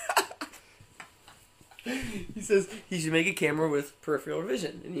 He says he should make a camera with peripheral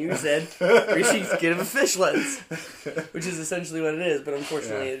vision. And you said, Rishi, get him a fish lens. Which is essentially what it is, but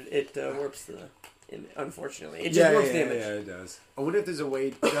unfortunately it warps the... Unfortunately. It just warps the image. Yeah, it does. I wonder if there's a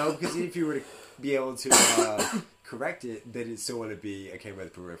way... No, because if you were to be able to correct it, then it still want to be a camera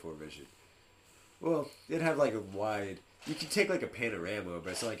with peripheral vision. Well, it'd have like a wide... You could take like a panorama, but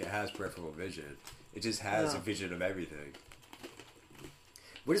it's not like it has peripheral vision. It just has a vision of everything.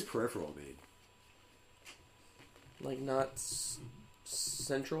 What does peripheral mean? Like not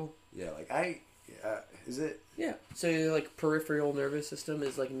central? Yeah, is it? Yeah. So like peripheral nervous system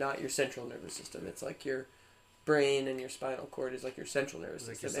is like not your central nervous system. It's like your brain and your spinal cord is like your central nervous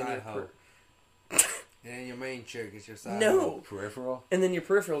Like system. your side hoe. And your main chick is your side No. hoe. Peripheral? And then your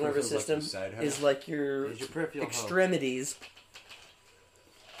peripheral nervous Peripheral's like system your side hoe? is like your Is your peripheral hoe. extremities.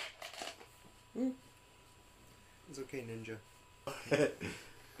 It's okay, Ninja.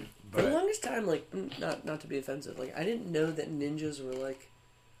 For the longest time, like, not to be offensive, like, I didn't know that ninjas were, like,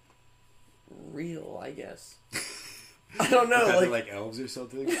 real, I guess. I don't know, like elves or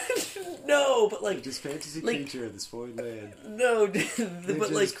something? No, but, like... Just fantasy like, creature in this foreign land. No, but,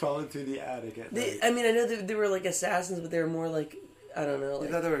 Ninjas like... crawling through the attic at night. I mean, I know that they were, like, assassins, but they were more, like, I don't know, You like...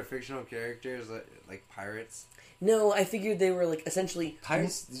 thought they were fictional characters, like pirates? No, I figured they were, like, essentially...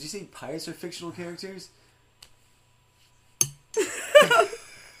 Pirates? Did you say pirates are fictional characters?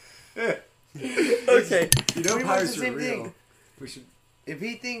 Okay. You know We want pirates the are same real. thing. We should... If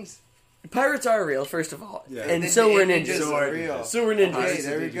he thinks... Pirates are real, first of all. Yeah. And then so were ninjas ninjas. So are are real. ninjas. So were ninjas. Okay, Pirates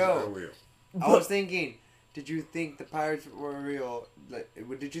there and we ninjas go. are real. I was thinking, did you think the pirates were real? Like,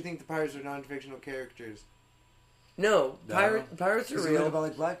 did you think the pirates were non-fictional characters? No, No. pirates are Because you read real. about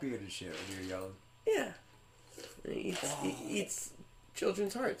like Blackbeard and shit when you were young. Yeah. He eats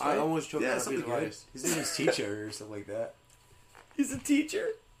children's hearts, I right? almost choked Yeah, on a piece something of good. ice. His name was Teacher or something like that. He's a teacher.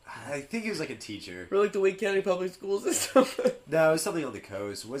 I think he was like a teacher. For like the Wake County Public School System. No, it was something on the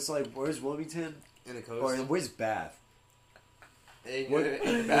coast. Where's Wilmington? In the Or coast. where's Bath? In What- the what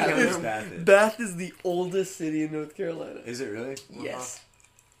county bathroom. is Bath in? Bath is the oldest city in North Carolina. Is it really? Yes.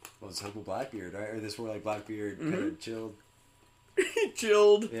 Well, it's Uncle Blackbeard, right? Or this where like Blackbeard kind of chilled. He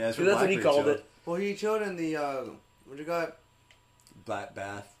chilled. Yeah, that's That's where what he Blackbeard called chilled. it. Well, he chilled in the, what you got?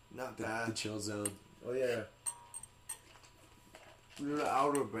 Bath. Not The Bath. chill zone. Oh, yeah. The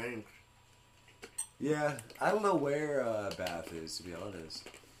Outer Banks. Yeah, I don't know where Bath is, to be honest.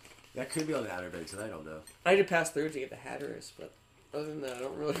 That could be on the Outer Banks, and I don't know. I had to pass through to get to Hatteras, but other than that, I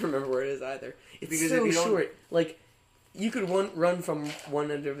don't really remember where it is either. It's Because so if you don't- short. Like, you could run from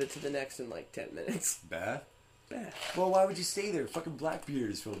one end of it to the next in like 10 minutes. Bath? Bath. Well, why would you stay there? Fucking Blackbeard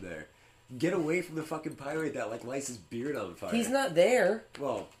is from there. Get away from the fucking pirate that like lights his beard on fire. He's not there.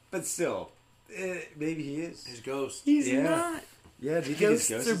 Well, but still, maybe he is. His ghost. He's Yeah. not. Yeah, do you think Ghosts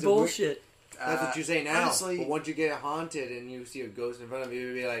his ghost are is a weird- bullshit. That's what you say now. Honestly, But once you get haunted and you see a ghost in front of you,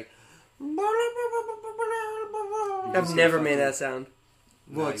 you'll be like... I've never made that sound.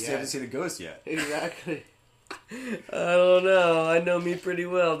 well, Not because you yet. haven't seen a ghost yet. Exactly. I don't know. I know me pretty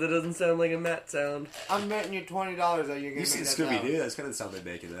well. That doesn't sound like a Matt sound. I'm betting you $20 that you're You gonna seen make that Scooby sound. Doo? That's kind of the sound they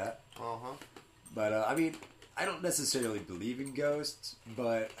make in that. Uh-huh. But I mean, I don't necessarily believe in ghosts,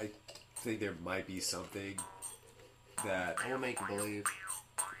 but I think there might be something that I will make you believe.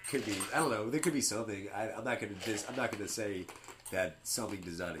 could be. I don't know. There could be something. I'm not gonna. I'm not gonna say that something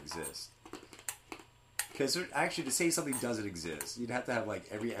does not exist. Because actually, to say something doesn't exist, you'd have to have like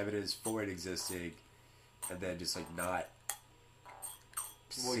every evidence for it existing, and then just like not.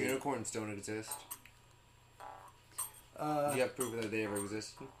 Well, see- unicorns don't exist. Do you have proof that they ever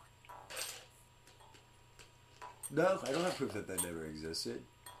existed? No, I don't have proof that they never existed.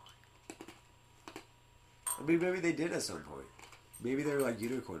 I mean, maybe they did at some point. Maybe they were like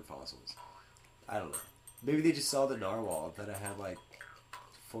unicorn fossils. I don't know. Maybe they just saw the narwhal that had like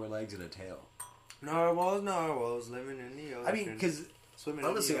 4 legs and a tail. Narwhals living in the ocean. I mean, because Swimming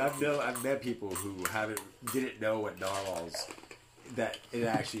honestly, in the ocean. I've met people who didn't know what narwhals, that it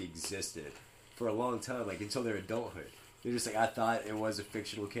actually existed for a long time, like until their adulthood. They're just like, I thought it was a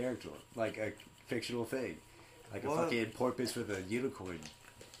fictional character, like a fictional thing, like What? a fucking porpoise with a unicorn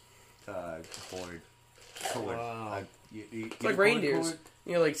horn. Corn. Wow. It's like reindeers.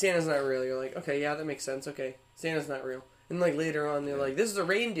 You're like, Santa's not real. You're like, okay, yeah, that makes sense. Okay, Santa's not real. And like later on, they're like, "This is a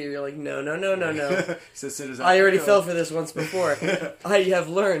reindeer." You're like, "No, no, no, no, no." So as soon as I already fell for this once before. I have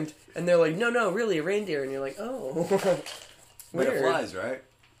learned. And they're like, "No, no, really, a reindeer." And you're like, "Oh, But it weird." flies, right?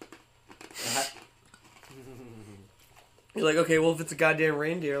 You're like, "Okay, well, if it's a goddamn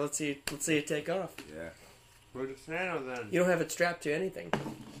reindeer, let's see it take off." Yeah. Where's the Santa then? You don't have it strapped to anything.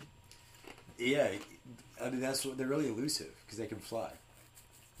 Yeah. I mean, that's what they're really elusive because they can fly.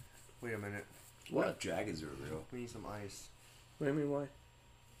 Wait a minute. What? Dragons are real. We need some ice. What do you mean, why?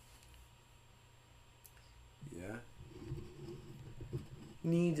 Yeah.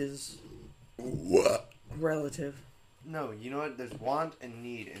 Need is What? relative. No, you know what? There's want and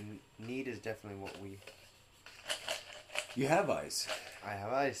need is definitely what we. You have ice. I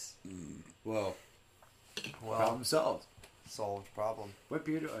have ice. Well, Well, problem solved. solved problem. What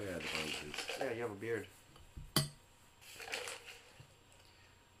beard? Oh yeah, the roses. Yeah, you have a beard.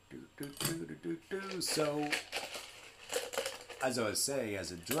 So, as I was saying,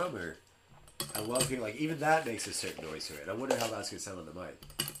 as a drummer, I love hearing, like, even that makes a certain noise to it. I wonder how that's going to sound on the mic.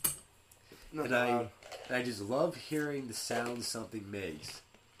 Not And that loud. I just love hearing the sound something makes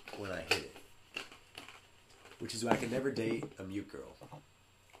when I hit it. Which is why I can never date a mute girl.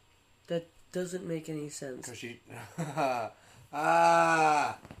 That doesn't make any sense. Cause she. ah.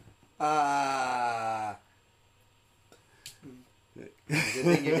 Good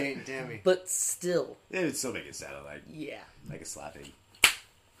thing you ain't Tammy. But still, It would still make it sound yeah. like a slapping.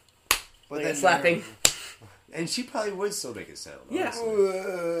 But Like then slapping. And she probably would still make it sound. Yeah. Honestly.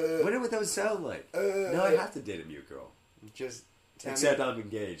 I wonder what that would sound like. Now I have to date a mute girl. Just. Tammy, Except I'm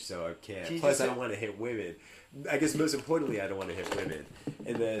engaged, so I can't. She Plus, just I said- don't want to hit women. I guess most importantly, I don't want to hit women.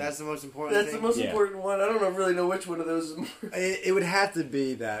 And then that's the most important That's thing. the most Yeah. important one. I don't really know which one of those is more. it would have to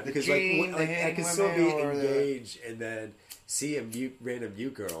be that The because gene, like the I hitting could still be women, or the- engaged and then see a random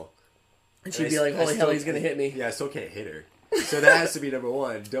mute girl. And she'd I be s- like, I "Holy hell, still- he's gonna hit me." Yeah, I still can't hit her. So that has to be number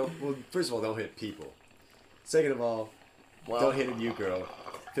one. First of all, don't hit people. Second of all, don't hit a mute girl.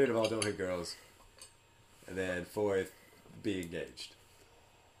 Third of all, don't hit girls. And then fourth, be engaged.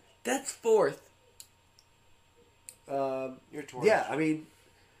 That's fourth. You're towards. Yeah, I mean,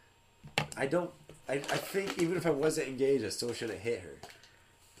 I think even if I wasn't engaged, I still shouldn't hit her.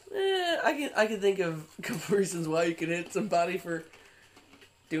 I can think of a couple reasons why you could hit somebody for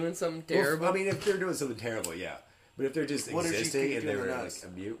doing something terrible. Well, I mean, if they're doing something terrible, yeah. But if they're just What if she existing kicked and you in they the were nuts?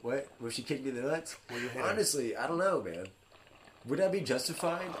 like a mute, what? Was she kicking you in the nuts? Will you hit her? Honestly, I don't know, man. Would that be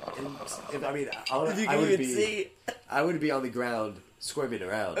justified? If I mean, if you I can would even be, see, I would be on the ground squirming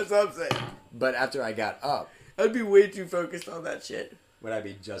around. that's what I'm saying. But after I got up, I'd be way too focused on that shit. would I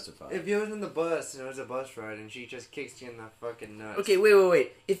be justified? If you was in the bus and it was a bus ride and she just kicks you in the fucking nuts. Okay,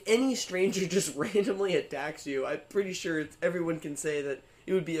 wait. If any stranger just randomly attacks you, I'm pretty sure everyone can say that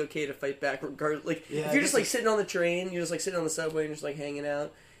it would be okay to fight back regardless. Like, Yeah, if I you're guess just like it's- sitting on the train, you're just like sitting on the subway and just like hanging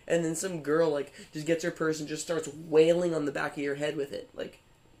out, and then some girl like just gets her purse and just starts wailing on the back of your head with it. Like,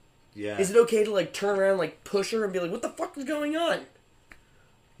 Yeah. is it okay to like turn around, like push her and be like, "What the fuck is going on?"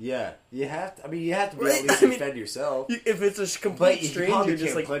 Yeah. You have to. I mean, you have to be Right, at least I mean, defend yourself. If it's a But complete you stranger, probably just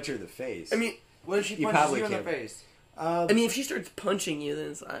can't like, punch her in the face. I mean, What if she You punches probably you in the can't. face? I mean, if she starts punching you,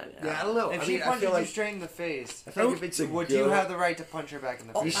 then it's yeah, I don't know. If I she mean, I punches feel you like straight in the face, I think if it's a would girl, you have the right to punch her back in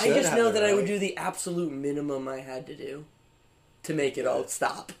the Oh, face? I should just have know the that I would right. do the absolute minimum I had to do to make it all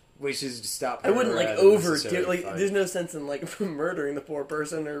stop. which is to stop. I wouldn't her like rather than overdo. necessarily Like, fight. there's no sense in like murdering the poor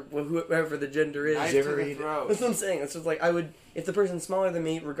person or whoever the gender is. Knife you to ever the read- throat. That's what I'm saying. It's just like I would, if the person's smaller than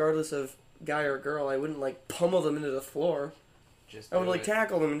me, regardless of guy or girl, I wouldn't like pummel them into the floor. Just I would do like it.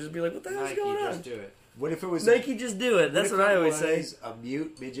 tackle them and just be like, "What the hell's Nike, going just on?" do it. What if it was Nike, just do it. That's if what I it always say. was a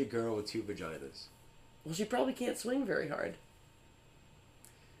mute midget girl with two vaginas? Well, she probably can't swing very hard.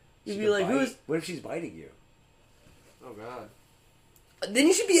 You'd She be could like, bite. "Who's?" What if she's biting you? Oh god. Then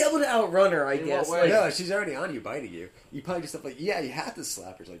you should be able to outrun her, I In guess. what way? Like, No, she's already on you, biting you. You probably just have like, yeah, you have to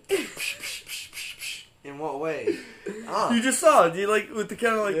slap her. It's like, In what way? ah. you just saw it. You like with the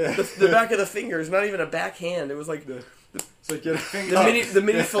kind of like Yeah. the back of the fingers, not even a backhand. It was like the It's like get a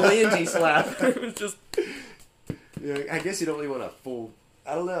mini phalange slap. It was just. Yeah, I guess you don't really want a full.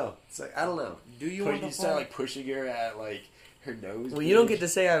 I don't know. It's like I don't know. Do you But want you the start full- like pushing her at like her nose. Well, you don't get to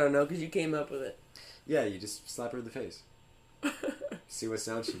say I don't know because you came up with it. Yeah, you just slap her in the face. See what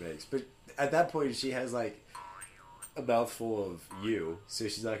sound she makes. But at that point, she has like a mouthful of you, so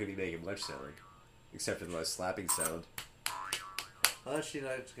she's not going to be making much sound, except for the most slapping sound. Unless she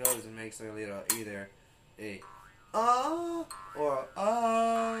like goes and makes like a little either a or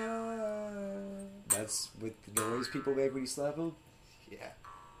That's what the noise people make when you slap them. yeah.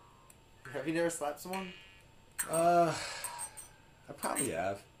 Have you never slapped someone? I probably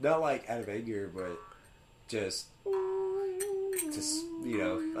have. Not like out of anger, but just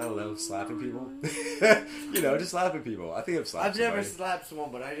I don't know, slapping people. Just slapping people. I think I've slapped I've never somebody. slapped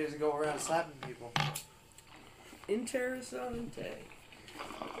someone, but I just go around slapping people. Interessante.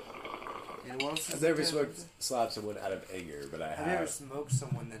 Anyone else I've never slapped someone out of anger, but I Have you ever have. smoked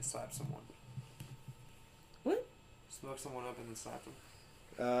someone then slapped someone? What? Smoked someone up and then slapped them?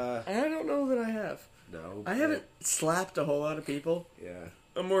 I don't know that I have. No. I haven't slapped a whole lot of people. Yeah.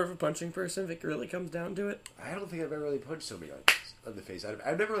 I'm more of a punching person if it really comes down to it. I don't think I've ever really punched somebody on the face.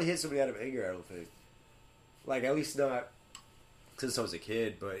 I've never really hit somebody out of anger, I don't think. Like, at least not since I was a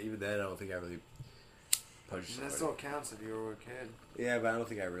kid, but even then, I don't think I really punched That somebody. still counts if you were a kid. Yeah, but I don't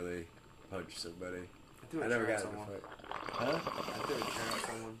think I really punched somebody. I threw a I never chair at got in a someone. fight. Huh? I threw a chair at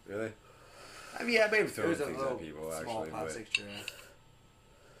someone. Really? I mean, I may have It thrown was a things little at people, small actually, plastic chair.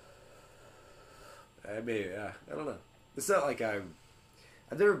 but I may, I don't know. It's not like I've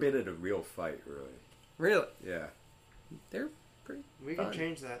never been in a real fight, really. Really? Yeah. They're pretty We can fun.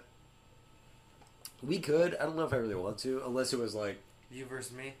 change that. We could. I don't know if I really want to, unless it was like, You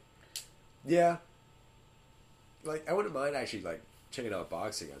versus me. yeah. Like, I wouldn't mind actually, like, checking out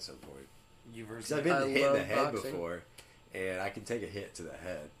boxing at some point. You versus Because I've me. been I hit in the love head boxing. before, and I can take a hit to the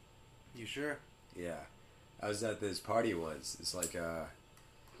head. You sure? Yeah. I was at this party once. It's like,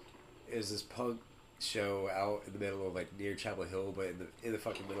 it was this punk show out in the middle of, like, near Chapel Hill, but in the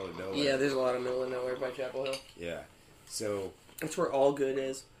fucking middle of nowhere. Yeah, there's a lot of middle of nowhere by Chapel Hill. Yeah. So That's where All Good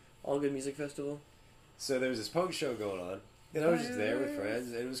is. All Good Music Festival. there was this punk show going on, and I was just there with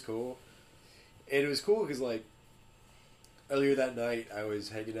friends, and it was cool. And it was cool because, like, earlier that night, I was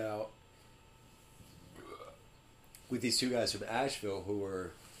hanging out with these two guys from Asheville who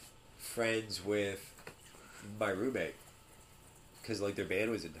were friends with my roommate. Because, like, their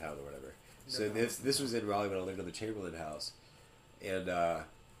band was in town or whatever. So this was in Raleigh when I lived on the Chamberlain house. And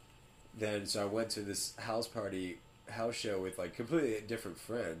so I went to this house show with, like, completely different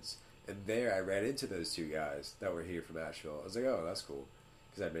friends. And there I ran into those two guys that were here from Asheville. I was like, oh, that's cool.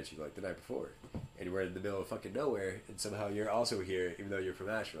 Because I met you, like, the night before. And we're in the middle of fucking nowhere, and somehow you're also here, even though you're from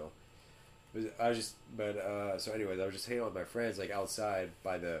Asheville. So anyways, I was just hanging out with my friends, like, outside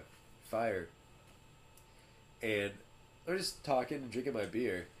by the fire. And I was just talking and drinking my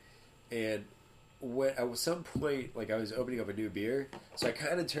beer. And when at some point, like, I was opening up a new beer, so I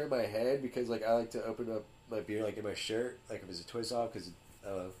kind of turned my head because, like, I like to open up my beer, like, in my shirt, like, if it's a twist off, because, I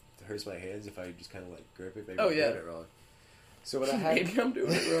don't know, it hurts my hands if I just kind of, like, grip it. Maybe Oh, I'm yeah. doing it wrong. So when I had... Maybe I'm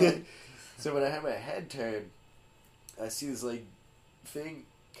doing it wrong. So when I had my head turned, I see this, like, thing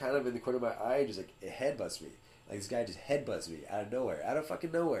kind of in the corner of my eye, just, like, it headbutts me. Like, this guy just headbutts me out of nowhere. Out of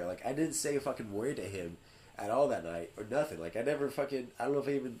fucking nowhere. Like, I didn't say a fucking word to him at all that night, or nothing. Like, I never fucking... I don't know if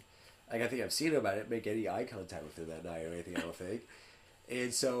I even... Like, I think I've seen him, but I didn't make any eye contact with him that night or anything, I don't think.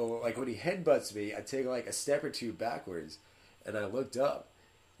 And so, like, when he headbutts me, I take, like, a step or two backwards, and I looked up.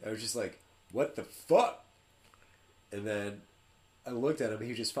 I was just like, what the fuck? And then I looked at him, and he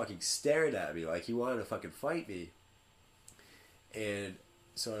was just fucking staring at me like he wanted to fucking fight me. And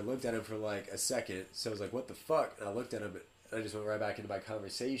so I looked at him for, like, a second. So I was like, what the fuck? And I looked at him, and I just went right back into my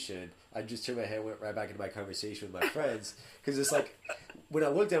conversation. I just turned my head and went right back into my conversation with my friends. Because it's like, when I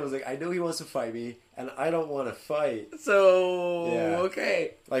looked at him, I was like, I know he wants to fight me, and I don't want to fight. So, Yeah.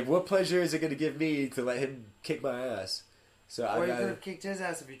 okay. Like, what pleasure is it going to give me to let him kick my ass? So Or I you could got... have kicked his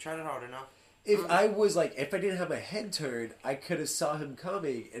ass if you tried it hard enough. If I was like, if I didn't have my head turned, I could have saw him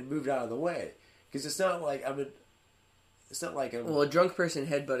coming and moved out of the way. Because it's not like it's not like I'm. Well, a drunk person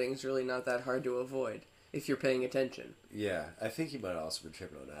headbutting is really not that hard to avoid if you're paying attention. Yeah, I think he might have also been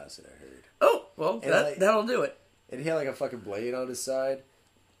tripping on acid. I heard, Oh, well, And like- that'll do it. and he had like a fucking blade on his side,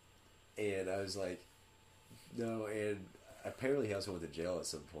 and I was like, no. And apparently, he also went to jail at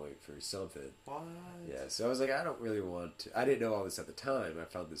some point for something. What? Yeah, so I was like, I don't really want to. I didn't know all this at the time. I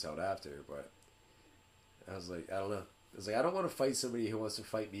found this out after, but I was like, I don't know. I was like, I don't want to fight somebody who wants to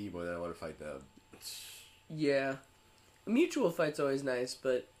fight me more than I want to fight them. Yeah. A mutual fight's always nice,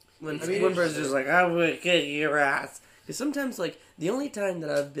 but when I mean, one it's- person's just like, I will kick your ass. Because sometimes, like, the only time that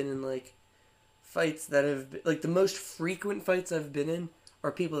I've been in, like, fights that have been, like, the most frequent fights I've been in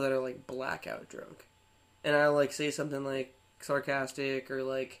are people that are, like, blackout drunk. And I, like, say something, like, sarcastic or,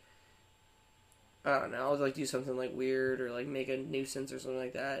 like, I don't know, I'll, like, do something, like, weird or, like, make a nuisance or something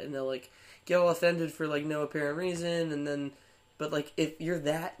like that. And they'll, like, get all offended for, like, no apparent reason. And then, but, like, if you're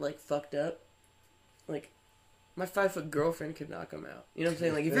that, like, fucked up, like, my 5-foot girlfriend could knock him out. You know what I'm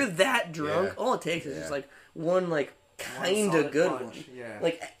saying? Like, if you're that drunk, Yeah. all it takes is just, like, one, like, One kind of solid good punch, one. Yeah.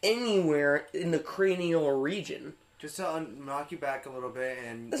 Like, anywhere in the cranial region. Just to knock you back a little bit,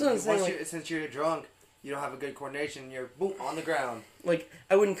 and That's what I'm saying, once like- since you're drunk, you don't have a good coordination. You're boom on the ground. Like,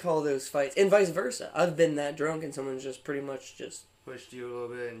 I wouldn't call those fights, and vice versa. I've been that drunk and someone's just pretty much just Pushed you a little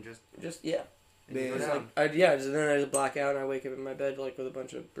bit and yeah. and you Man, go it's down. Then I just black out and I wake up in my bed like with a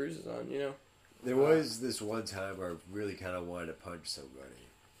bunch of bruises on, you know. There was this one time where I really kind of wanted to punch somebody.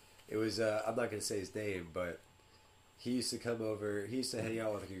 It was, I'm not going to say his name, but he used to come over. He used to hang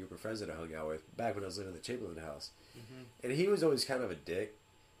out with like a group of friends that I hung out with back when I was living in the Chamberlain house. Mhm. And he was always kind of a dick.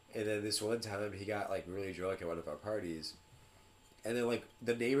 And then this one time he got like really drunk at one of our parties. And then like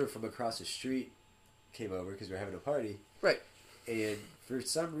the neighbor from across the street came over because we were having a party. Right. And for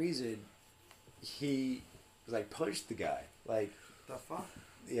some reason, he like punched the guy. Like, The fuck?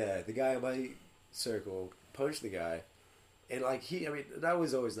 yeah, the guy in my circle punched the guy. And like I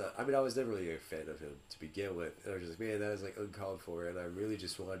was never really a fan of him to begin with. And I was just like, man, that was like uncalled for. And I really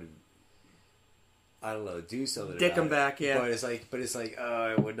just wanted, I don't know, do something. Dick about him it. back, yeah. But it's like,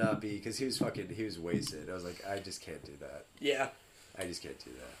 it would not be because he was wasted. I was like, I just can't do that. Yeah. I just can't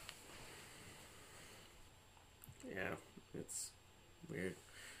do that. Yeah. It's weird.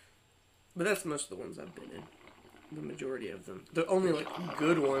 But that's most of the ones I've been in. The majority of them. The only, like,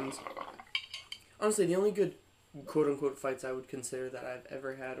 good ones... Honestly, the only good quote-unquote fights I would consider that I've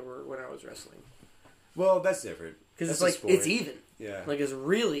ever had were when I was wrestling. Well, that's different. Because it's That's like, a sport. it's even. Yeah, Like, it's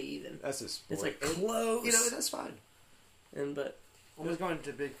really even. that's a sport. It's like And, close. you know, that's fine. But I was going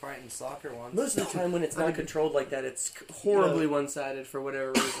to big fight in soccer once. most of the time when it's not controlled like that, it's horribly one-sided for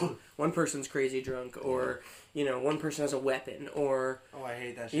whatever reason. One person's crazy drunk, or, you know, one person has a weapon, or Oh, I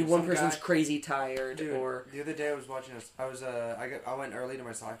hate that shit. one Some person's guy- crazy tired, Dude, or... the other day I was watching this. I went early to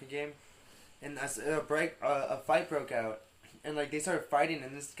my soccer game, and a fight broke out, and like they started fighting,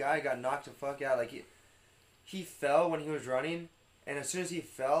 and this guy got knocked the fuck out. Like he fell when he was running, and as soon as he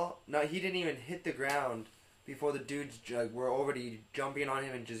fell, he didn't even hit the ground before the dudes were already jumping on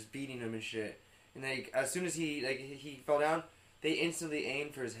him and just beating him and shit. And as soon as he fell down, they instantly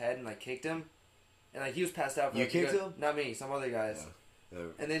aimed for his head and like kicked him, and like he was passed out. You kicked him? Not me, some other guys. No.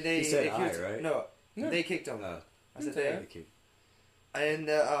 And then they You said accused, right? No, No. they kicked him. I said Okay. they. And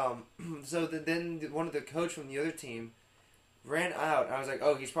so then one of the coach from the other team ran out. And I was like,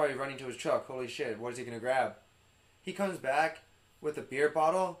 oh, he's probably running to his truck. Holy shit, what is he gonna grab? He comes back with a beer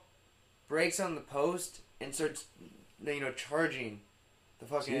bottle, breaks on the post, and starts, charging the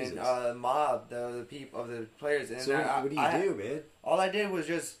fucking Jesus. mob, the people of the players. And So what do you do, man? all I did was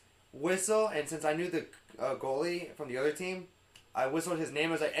just whistle, and since I knew the goalie from the other team, I whistled his name.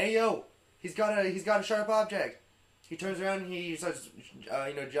 I was like, "Hey, yo, he's got a sharp object." He turns around, and he starts,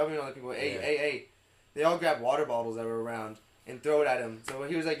 jumping on the people. Hey, Yeah. hey! They all grab water bottles that were around and throw it at him. So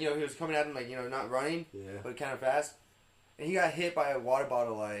he was like, he was coming at him like, not running, Yeah. but kind of fast. And he got hit by a water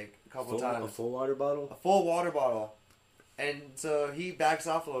bottle like a couple times. A full water bottle? A full water bottle. And so he backs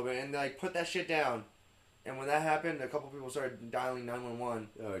off a little bit and like put that shit down. And when that happened, a couple people started dialing 911.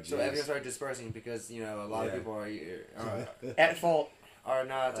 Oh, jeez. So everyone started dispersing because a lot of Yeah. people At fault. are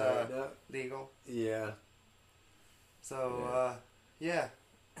not no. legal. Yeah. So yeah,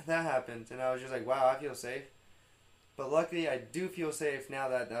 that happened, and I was just like, wow, I feel safe. But luckily, I do feel safe now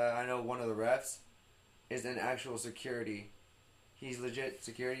that I know one of the refs is an actual security. He's legit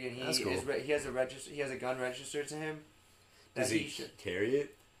security, and That's cool. he has a register. He has a gun registered to him. Does that he carry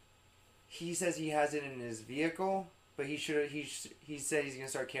it? He says he has it in his vehicle, but he said he's gonna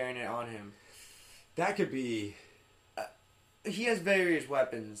start carrying it on him. That could be... He has various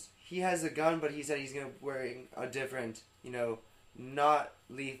weapons. He has a gun, but he said he's gonna wearing a different, not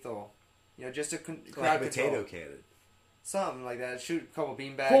lethal, just a like crowd a control. potato cannon. Something like that. Shoot a couple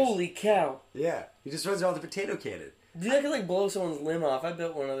beanbags. Holy cow. Yeah. He just runs around with a potato cannon. Dude, I could like blow someone's limb off. I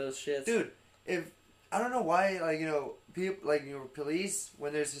built one of those shits. Dude, if I don't know why, people police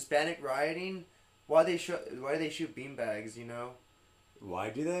when there's Hispanic rioting, why do they shoot beanbags? Why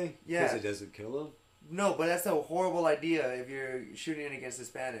do they? Yeah. Because it doesn't kill them? No, but that's a horrible idea if you're shooting against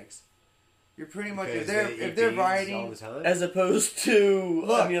Hispanics. You're pretty much Because if they eat they're beans all rioting. the time? As opposed to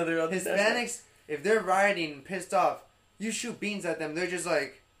Look, any other Hispanics, if they're rioting, pissed off, you shoot beans at them. They're just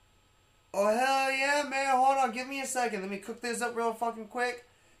like, oh hell yeah, man! Hold on, give me a second. Let me cook this up real fucking quick.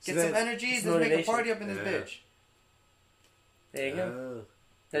 Get So some then- energy. it's Let's make a motivation. party up in this Yeah. bitch. There you go. Oh.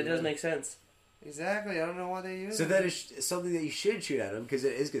 That does Yeah. make sense. Exactly. I don't know why they use So it. that is something that you should shoot at them because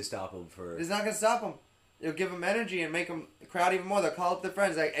it is going to stop them for... It's not gonna stop them. It'll give them energy and make them crowd even more. They'll call up their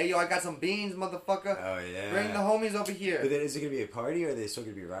friends like, "Hey, yo, I got some beans, motherfucker. Oh, yeah. Bring the homies over But here." then is it going to be a party or are they still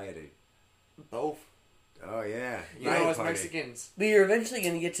going to be rioting? Both. Oh, yeah. You Riot know, as party. Mexicans. But you're eventually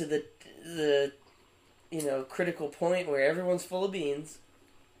going to get to the critical point where everyone's full of beans,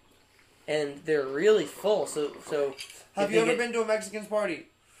 and they're really full. So Have if you they ever get- been to a Mexican's party?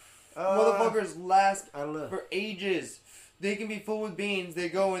 Motherfuckers last I don't know. for ages. They can be full with beans. They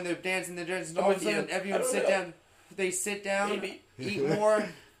go and they're dancing, they're dancing. All of a sudden, everyone sit down. They sit down, Maybe. eat more,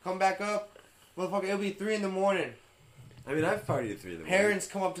 come back up. Motherfucker, it'll be 3 in the morning. I mean, I've partied at 3 in the morning. Parents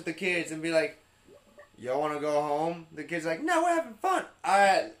come up to the kids and be like, "Y'all want to go home?" The kids like, "No, we're having fun." All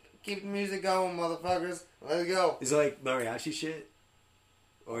right, keep the music going, motherfuckers. Let's go. Is it like mariachi shit?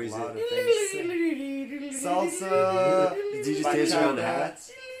 Or is A lot it... of things. Salsa. Did you just dance around the hat?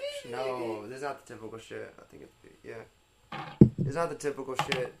 No, this is not the typical shit. I think it's, yeah. It's not the typical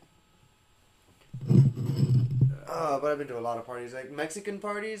shit. But I've been to a lot of parties. Like Mexican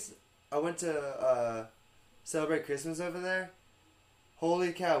parties. I went to celebrate Christmas over there.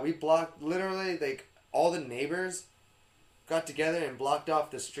 Holy cow, we blocked, literally, like, all the neighbors got together and blocked off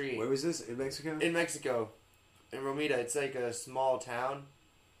the street. Where was this? In Mexico? In Mexico. In Romita. It's like a small town.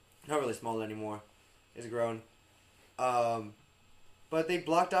 Not really small anymore. It's grown. But they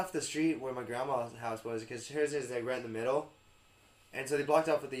blocked off the street where my grandma's house was because hers is like right in the middle. And so they blocked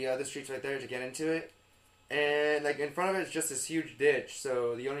off the other streets right there to get into it. And like in front of it is just this huge ditch.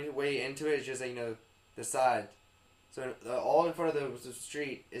 So the only way into it is just like, the side. So all in front of the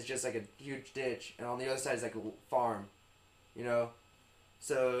street is just like a huge ditch. And on the other side is like a farm.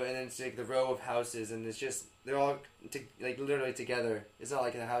 So, and then it's like the row of houses. And it's just, they're all like literally together. It's not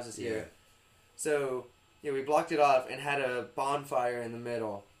like the houses here. Yeah. So, yeah, we blocked it off and had a bonfire in the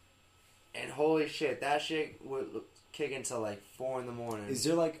middle. And holy shit, that shit would kick until like 4 in the morning. Is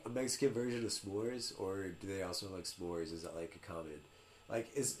there like a Mexican version of s'mores, or do they also like s'mores? Is that like a common? Like,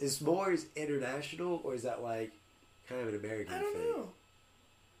 is s'mores international, or is that like kind of an American I don't thing? know.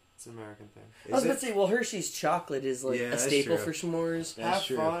 It's an American thing. I was Is about it? to say, well, Hershey's chocolate is like Yeah, a that's staple true. for s'mores. That's Have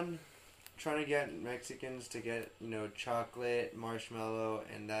true. fun trying to get Mexicans to get, chocolate, marshmallow,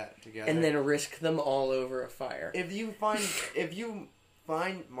 and that together. And then risk them all over a fire. if you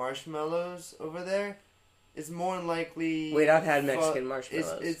find marshmallows over there, it's more than likely. Wait, I've had Mexican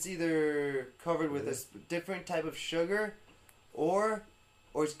marshmallows. It's either covered with a different type of sugar, or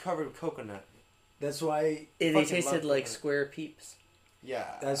it's covered with coconut. That's why. They fucking tasted love like coconut. square peeps. Yeah,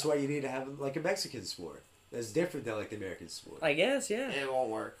 That's why you need to have like a Mexican s'more. That's different than like the American s'more. I guess, yeah. it won't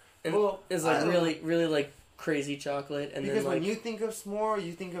work. And Well, it's I like don't really, really like crazy chocolate, and Because then like when you think of s'more,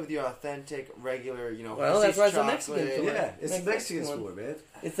 you think of the authentic, regular, Well, that's why it's a Hershey's Mexican chocolate. thing. Yeah, it's a Mexican Mexican one. s'more, man.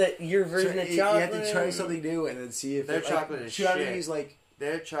 it's that your version of You chocolate. have to try something new and then see if Their it, chocolate is try to shit. use like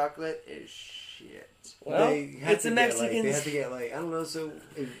Their chocolate is shit. Well, they have it's to a get, like, Mexican. they have to get like I don't know. So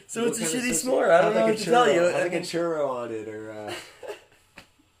So what it's a kind of shitty stuff- s'more. I don't have, know like, what a to tell churro- you. have, I like a mean- churro on it, or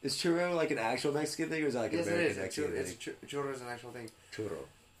is churro like an actual Mexican thing, or is that like an Yes, it American is. Mexican It's thing? churro is an actual thing. Churro.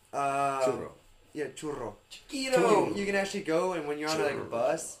 Churro. Yeah, churro. You can actually go, and when you're on like a Churro.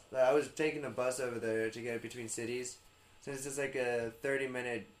 bus, like, I was taking a bus over there to get between cities. So it's just like a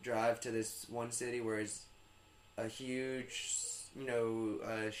 30-minute drive to this one city where it's a huge,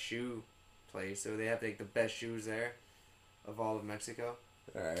 shoe place. So they have like the best shoes there of all of Mexico.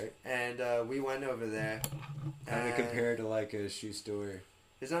 All right. And we went over there. How do they and compare to like a shoe store?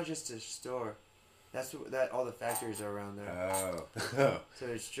 It's not just a store. That all the factories are around there. Oh. So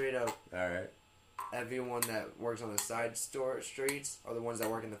it's straight up. All right. Everyone that works on the side store streets are the ones that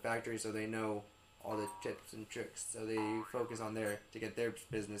work in the factory, so they know all the tips and tricks. So they focus on there to get their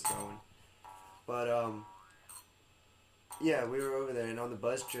business going. But yeah, we were over there, and on the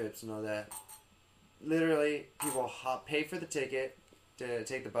bus trips and all that, literally people pay for the ticket to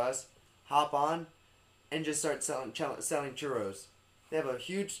take the bus, hop on, and just start selling churros. They have a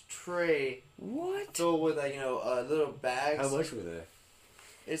huge tray What? filled with little bags. How much were they?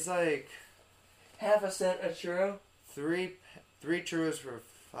 It's like Half a cent a churro? three churros for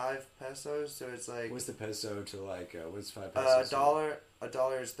 5 pesos, so it's like What's the peso to like? What's 5 pesos? a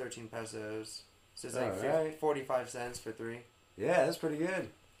dollar is 13 pesos, so it's like Alright. 45 cents for 3. Yeah, that's pretty good.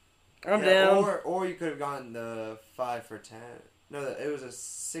 I'm down. Or you could have gone the 5 for 10. No, it was a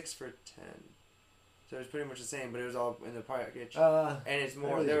 6 for 10. So it was pretty much the same, but it was all in the package, and it's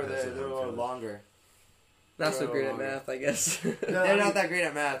more. really They were depends on they're a how little I'm longer. Not so They're a great at little longer. math, I guess. They're not that great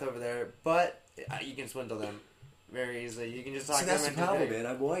at math over there, but you can swindle them very easily. You can just talk See, them that's the into problem, pay. man.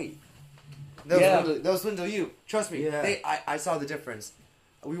 I'm white. They'll swindle you. Trust me. Yeah. I saw the difference.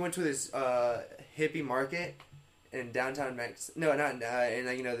 We went to this hippie market in downtown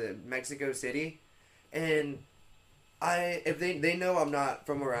the Mexico City, and if they know I'm not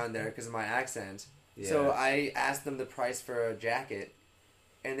from around there because of my accent, so Yeah. I asked them the price for a jacket,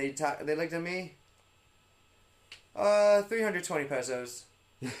 and they looked at me. 320 pesos.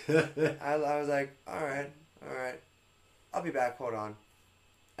 I was like, all right, I'll be back. Hold on.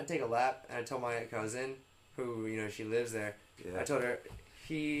 I take a lap, and I told my cousin, who she lives there. Yeah. I told her,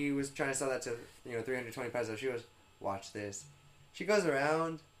 he was trying to sell that to 320 pesos. She goes, watch this. She goes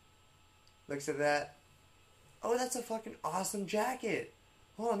around, looks at that. Oh, that's a fucking awesome jacket.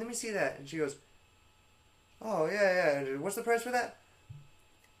 Hold on, let me see that. And she goes, oh yeah. What's the price for that?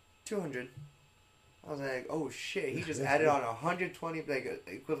 200. I was like, oh shit. He just added on 120, like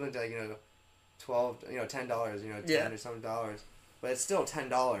equivalent to like 12, $10, 10 or something dollars. But it's still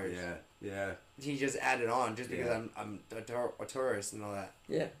 $10. Yeah. He just added on just because I'm a tourist and all that.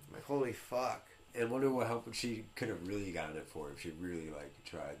 Yeah. I'm like, holy fuck. And wonder what help she could have really gotten it for if she really like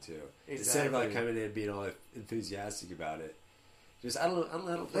tried to. Exactly. Instead of like coming in and being all enthusiastic about it. Just I don't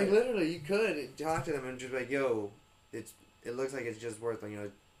know how to play. Like literally, you could talk to them and just be like, yo, it looks like it's just worth like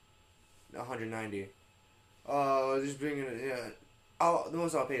 190. Oh, just bring it. Yeah. The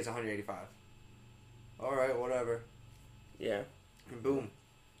most I'll pay is 185. All right, whatever. Yeah. And boom,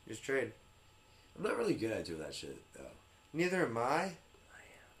 just trade. I'm not really good at doing that shit though. Neither am I.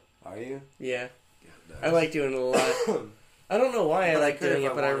 Are you? Yeah. Nice. I like doing it a lot. I don't know why I But I like could doing if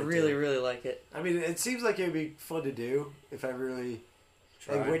it, I but I wanted really, to. really like it. I mean, it seems like it would be fun to do if I really.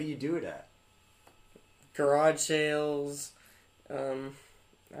 Try. Like, where do you do it at? Garage sales, I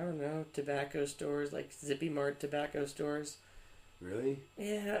don't know, tobacco stores, like Zippy Mart tobacco stores. Really?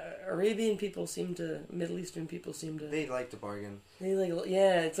 Yeah, Middle Eastern people seem to. They like to bargain. They like,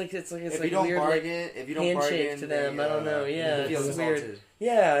 yeah, it's like If like you don't weird, bargain, like, if you don't handshake bargain to them. they, I don't know. Yeah, you feel it's weird. insulted.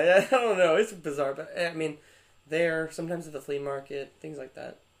 Yeah, I don't know. It's bizarre, but I mean, there sometimes at the flea market, things like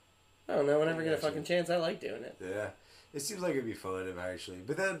that. I don't know. Whenever I get a Gotcha. fucking chance, I like doing it. Yeah. It seems like it'd be fun if I actually.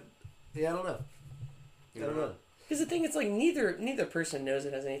 But then, I don't know. I don't know. Because the thing, it's like neither person knows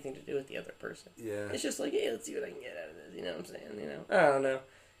it has anything to do with the other person. Yeah. It's just like, hey, let's see what I can get out of this. You know what I'm saying? I don't know.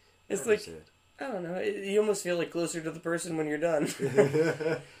 It's like, I don't know. You almost feel like closer to the person when you're done.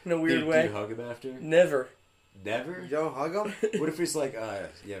 In a weird way. Do you hug him after? Never. Never? You don't hug them? What if it's like,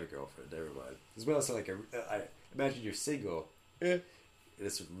 you have a girlfriend, never mind. As well as like I imagine you're single, Yeah. and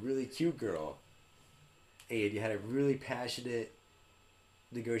it's a really cute girl, and you had a really passionate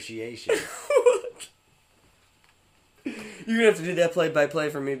negotiation. You're gonna have to do that play by play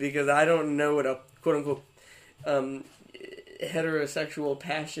for me because I don't know what a quote unquote heterosexual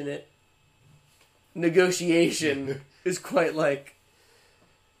passionate negotiation is quite like.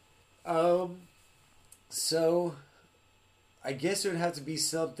 So, I guess it would have to be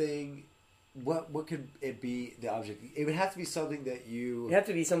something. What could it be? The object. It would have to be something that you. It'd have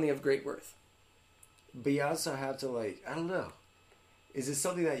to be something of great worth. But you also have to like. I don't know. Is it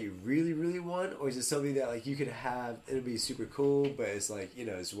something that you really, really want, or is it something that like you could have? It'll be super cool, but it's like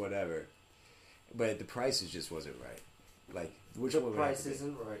it's whatever. But the prices just wasn't right. Like which one? The would it have price to be?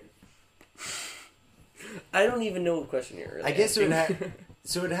 isn't right. I don't even know what question you're really I guess it would asking. have.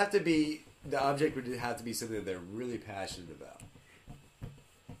 So it'd have to be the object would have to be something that they're really passionate about,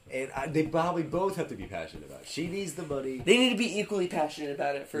 and they probably both have to be passionate about. She needs the money. They need to be equally passionate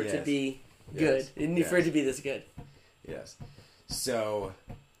about it for it to Yes. be good. Yes. It need for it to be this good. Yes. So,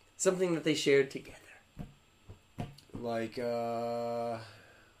 Something that they shared together. like, I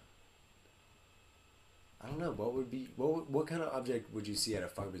don't know. What would be what kind of object would you see at a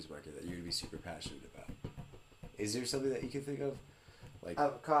farmer's market that you would be super passionate about? Is there something that you can think of, like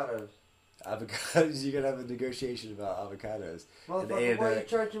Avocados. avocados? You could have a negotiation about avocados. Motherfucker, And, why are you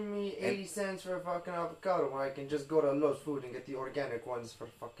charging me 80 cents for a fucking avocado when I can just go to Lowe's Food and get the organic ones for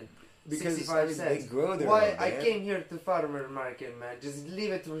fucking Because 65 they cents? grow their Why own, I man. came here to farmer market, man. Just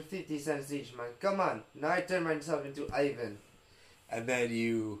leave it for 50 cents each, man. Come on. Now I turn myself into Ivan. And then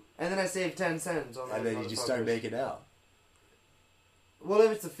you And then I save 10 cents on and those then you just start motherfuckers. making out. Well,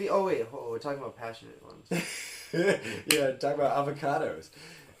 if it's a fee. Oh, wait. We're talking about passionate ones. Yeah, talk about avocados.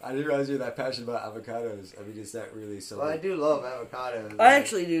 I didn't realize you were that passionate about avocados. I mean, is that really something? Well, I do love avocados. I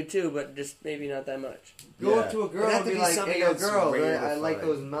actually do too, but just maybe not that much. Go Yeah. up to a It'd girl have and to be be like, something hey, yo, that's girl, rare to I like find.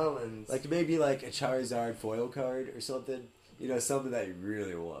 those melons. Like maybe like a Charizard foil card or something. Something that you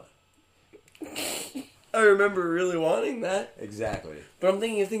really want. I remember really wanting that, Exactly. but I'm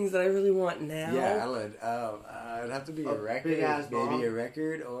thinking of things that I really want now. Yeah, Alan. It'd have to be a A record, big-ass maybe bomb. a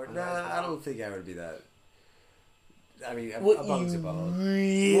record, or A nah. nice I bomb. don't think I would be that. I mean, What a bong's a you bong.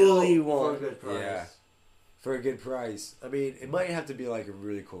 really For a want. good price. Yeah. For a good price. I mean, it might have to be like a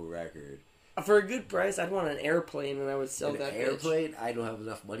really cool record. For a good price, I'd want an airplane, and I would sell An that bitch. airplane. I don't have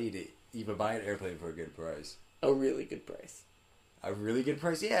enough money to even buy an airplane for a good price. A really good price. A really good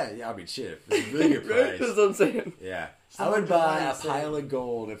price? Yeah. I mean, shit. If it's a really good Right? That's price. what I'm saying. Yeah. I Someone would buy a just pile of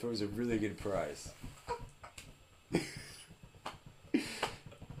gold if it was a really good price.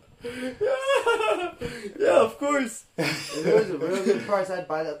 Yeah, of course. If it was a real good price, I'd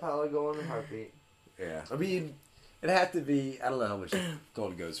buy that pile of gold in a heartbeat. Yeah. I mean, It'd have to be. I don't know how much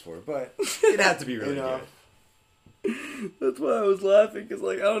gold goes for, but it'd have to be really Enough. good. That's why I was laughing, because,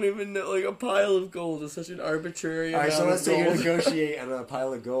 like, I don't even know, like, a pile of gold is such an arbitrary All right, amount so let's of say you gold. negotiate on a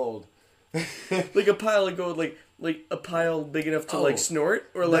pile of gold. Like a pile of gold, like a pile big enough to, Oh. like, snort?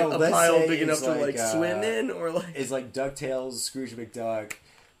 Or, like, No, a let's pile say big enough it's to, like, like, swim in? Or, like, It's like DuckTales, Scrooge McDuck,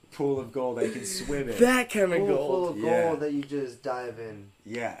 pool of gold that you can swim in. that kind of Full gold. of gold Yeah. that you just dive in.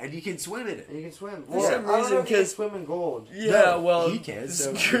 Yeah, and you can swim in it. And you can swim. For some I don't know reason, if you can 'cause- swim in gold. Yeah, No, well, he can,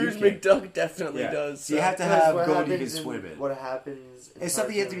 so Scrooge you can. McDuck definitely Yeah. does. So you have to Because have what gold you can happens in- swim in. What happens in It's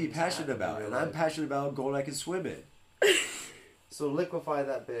something you have to be cartoons passionate happen in about, real and I'm life. passionate about gold I can swim in. So liquefy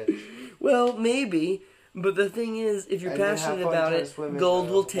that bitch. Well, maybe. But the thing is, if you're And then have passionate fun about trying to it, swim in gold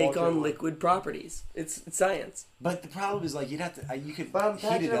the will take water on one. liquid properties. It's science. But the problem is, like, you'd have to, you could But I'm heat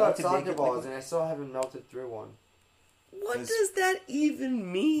passionate it up about to make soccer it balls, liquid. and I still haven't melted through one. What Does- does that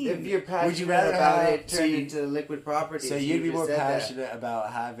even mean? If you're passionate rather about have- it so turning you- into liquid properties, So you you'd be just more said that. passionate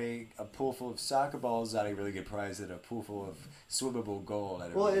about having a pool full of soccer balls at a really good price than a pool full of swimmable gold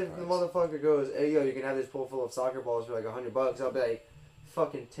at a Well, really if good the price. motherfucker goes, hey yo, you can have this pool full of soccer balls for like $100, I'll be like,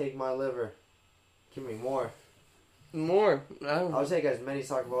 fucking take my liver. Give me more. More. I don't I'll know. take as many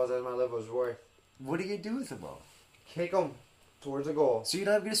soccer balls as my liver was worth. What are you gonna do with them all? Kick them towards a goal. So you're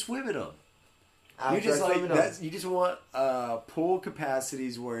not gonna swim in them. After You just I like swim in 'em. that's, you just want pool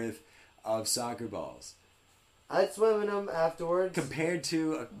capacity's worth of soccer balls I'd swim in them afterwards. compared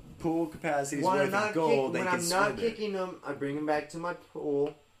to a pool capacity's When worth I'm not, of gold when that you I'm can not swim in. kicking them, I bring them back to my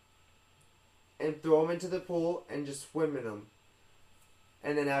pool and throw them into the pool and just swim in them.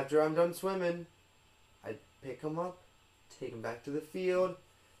 And then after I'm done swimming, I pick them up, take them back to the field,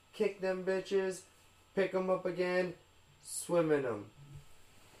 kick them bitches, pick them up again, swim in them.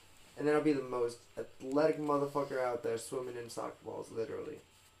 And then I'll be the most athletic motherfucker out there swimming in soccer balls, literally.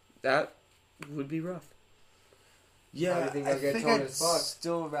 That would be rough. Yeah, How do you think I I'll get think toned I'd as fuck?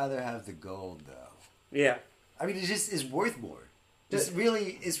 still rather have the gold though. Yeah. I mean, it just is worth more. It's Just-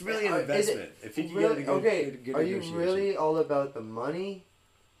 really an Is it investment. If you can really, get a good, okay, good are you negotiation. really all about the money?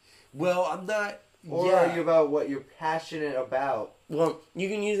 Well, I'm not. Or yeah, are you about what you're passionate about? Well, you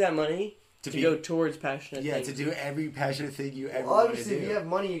can use that money to be- go towards passionate yeah, things. to do every passionate thing you ever Well, want to obviously, do. if you have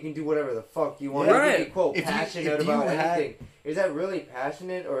money, you can do whatever the fuck you want. Yeah. You can Right. be, quote, If you- passionate if you about had- anything. Is that really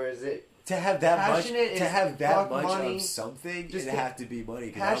passionate, or is it... To have that much, Passionate to is have that fuck much money. of something, Just it'd have to be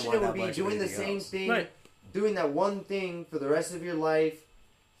money. 'Cause I don't Passionate want would that be much of doing the anything same else. thing, Right. doing that one thing for the rest of your life,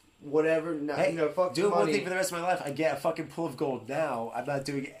 whatever, Hey, fuck the doing one money. thing for the rest of my life. I get a fucking pool of gold now. I'm not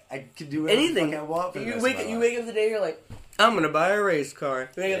doing. I can do Anything. the fuck I want for the You rest wake of my you life. wake up the day, you're like, I'm gonna buy a race car. You wake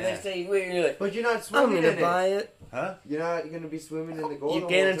up the Yeah. next day, you're like, But you're not I'm swimming gonna in buy it. it. Huh? You're not going to be swimming in the gold You the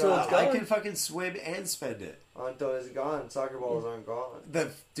can whole until time. it's I gone. can fucking swim and spend it. Until it's gone. Soccer balls aren't gone. The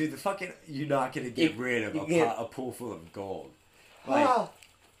fucking you're not gonna get You- rid of you a, can't- a pool full of gold. Like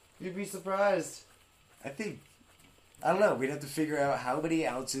You'd be surprised. I think I don't know. We'd have to figure out how many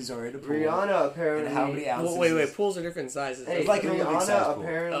ounces are in a pool Rihanna apparently... and how many ounces. Well, wait, is- pools are different sizes. Hey, It's like an Olympic size Rihanna pool.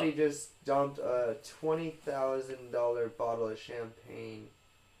 apparently Oh. just dumped a $20,000 bottle of champagne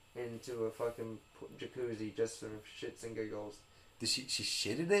into a fucking jacuzzi just for shits and giggles. Did she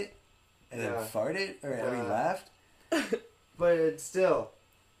shitted it and then Yeah. farted or I mean Yeah. laughed? But it's still...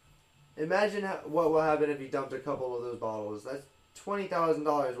 Imagine what will happen if you dumped a couple of those bottles. That's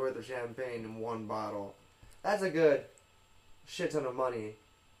 $20,000 worth of champagne in one bottle. That's a good shit ton of money.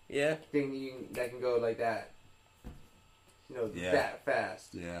 Yeah. That can go like that. Yeah. That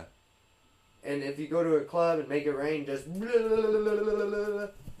fast. Yeah. And if you go to a club and make it rain, just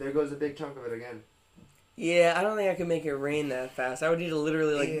there goes a big chunk of it again. Yeah, I don't think I could make it rain that fast. I would need to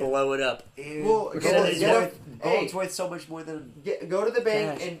literally like Yeah. blow it up. Well, Gold get is a- worth, hey. gold's worth so much more than Go to the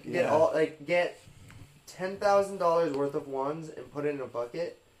bank Cash, and yeah. get $10,000 worth of ones and put it in a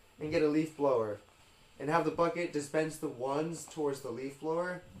bucket and get a leaf blower and have the bucket dispense the ones towards the leaf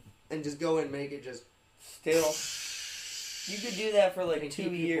blower and just go and make it just Still, you could do that for like and 2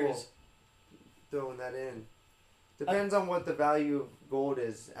 keep years. people throwing that in. Depends on what the value of gold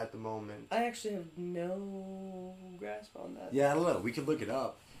is at the moment. I actually have no grasp on that. Yeah, I don't know. We can look it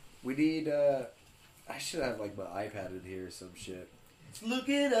up. We need I should have like my iPad in here or some shit. Look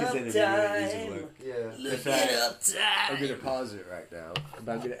it 'Cause up, then it'd be really easy to time. look. Yeah. Look In fact, it up, time. I'm gonna pause it right now.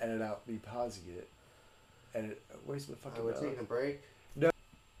 But I'm gonna edit out me pausing it. Edit. Where's my fucking We're mouse? taking a break.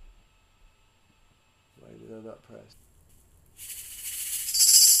 Why did I not press?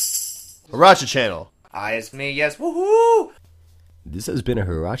 Haracha Channel. It's me, yes, woohoo! This has been a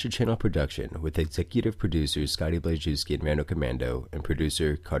Haracha Channel production with executive producers Scotty Blazewski and Randall Commando and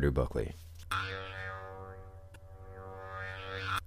producer Carter Buckley.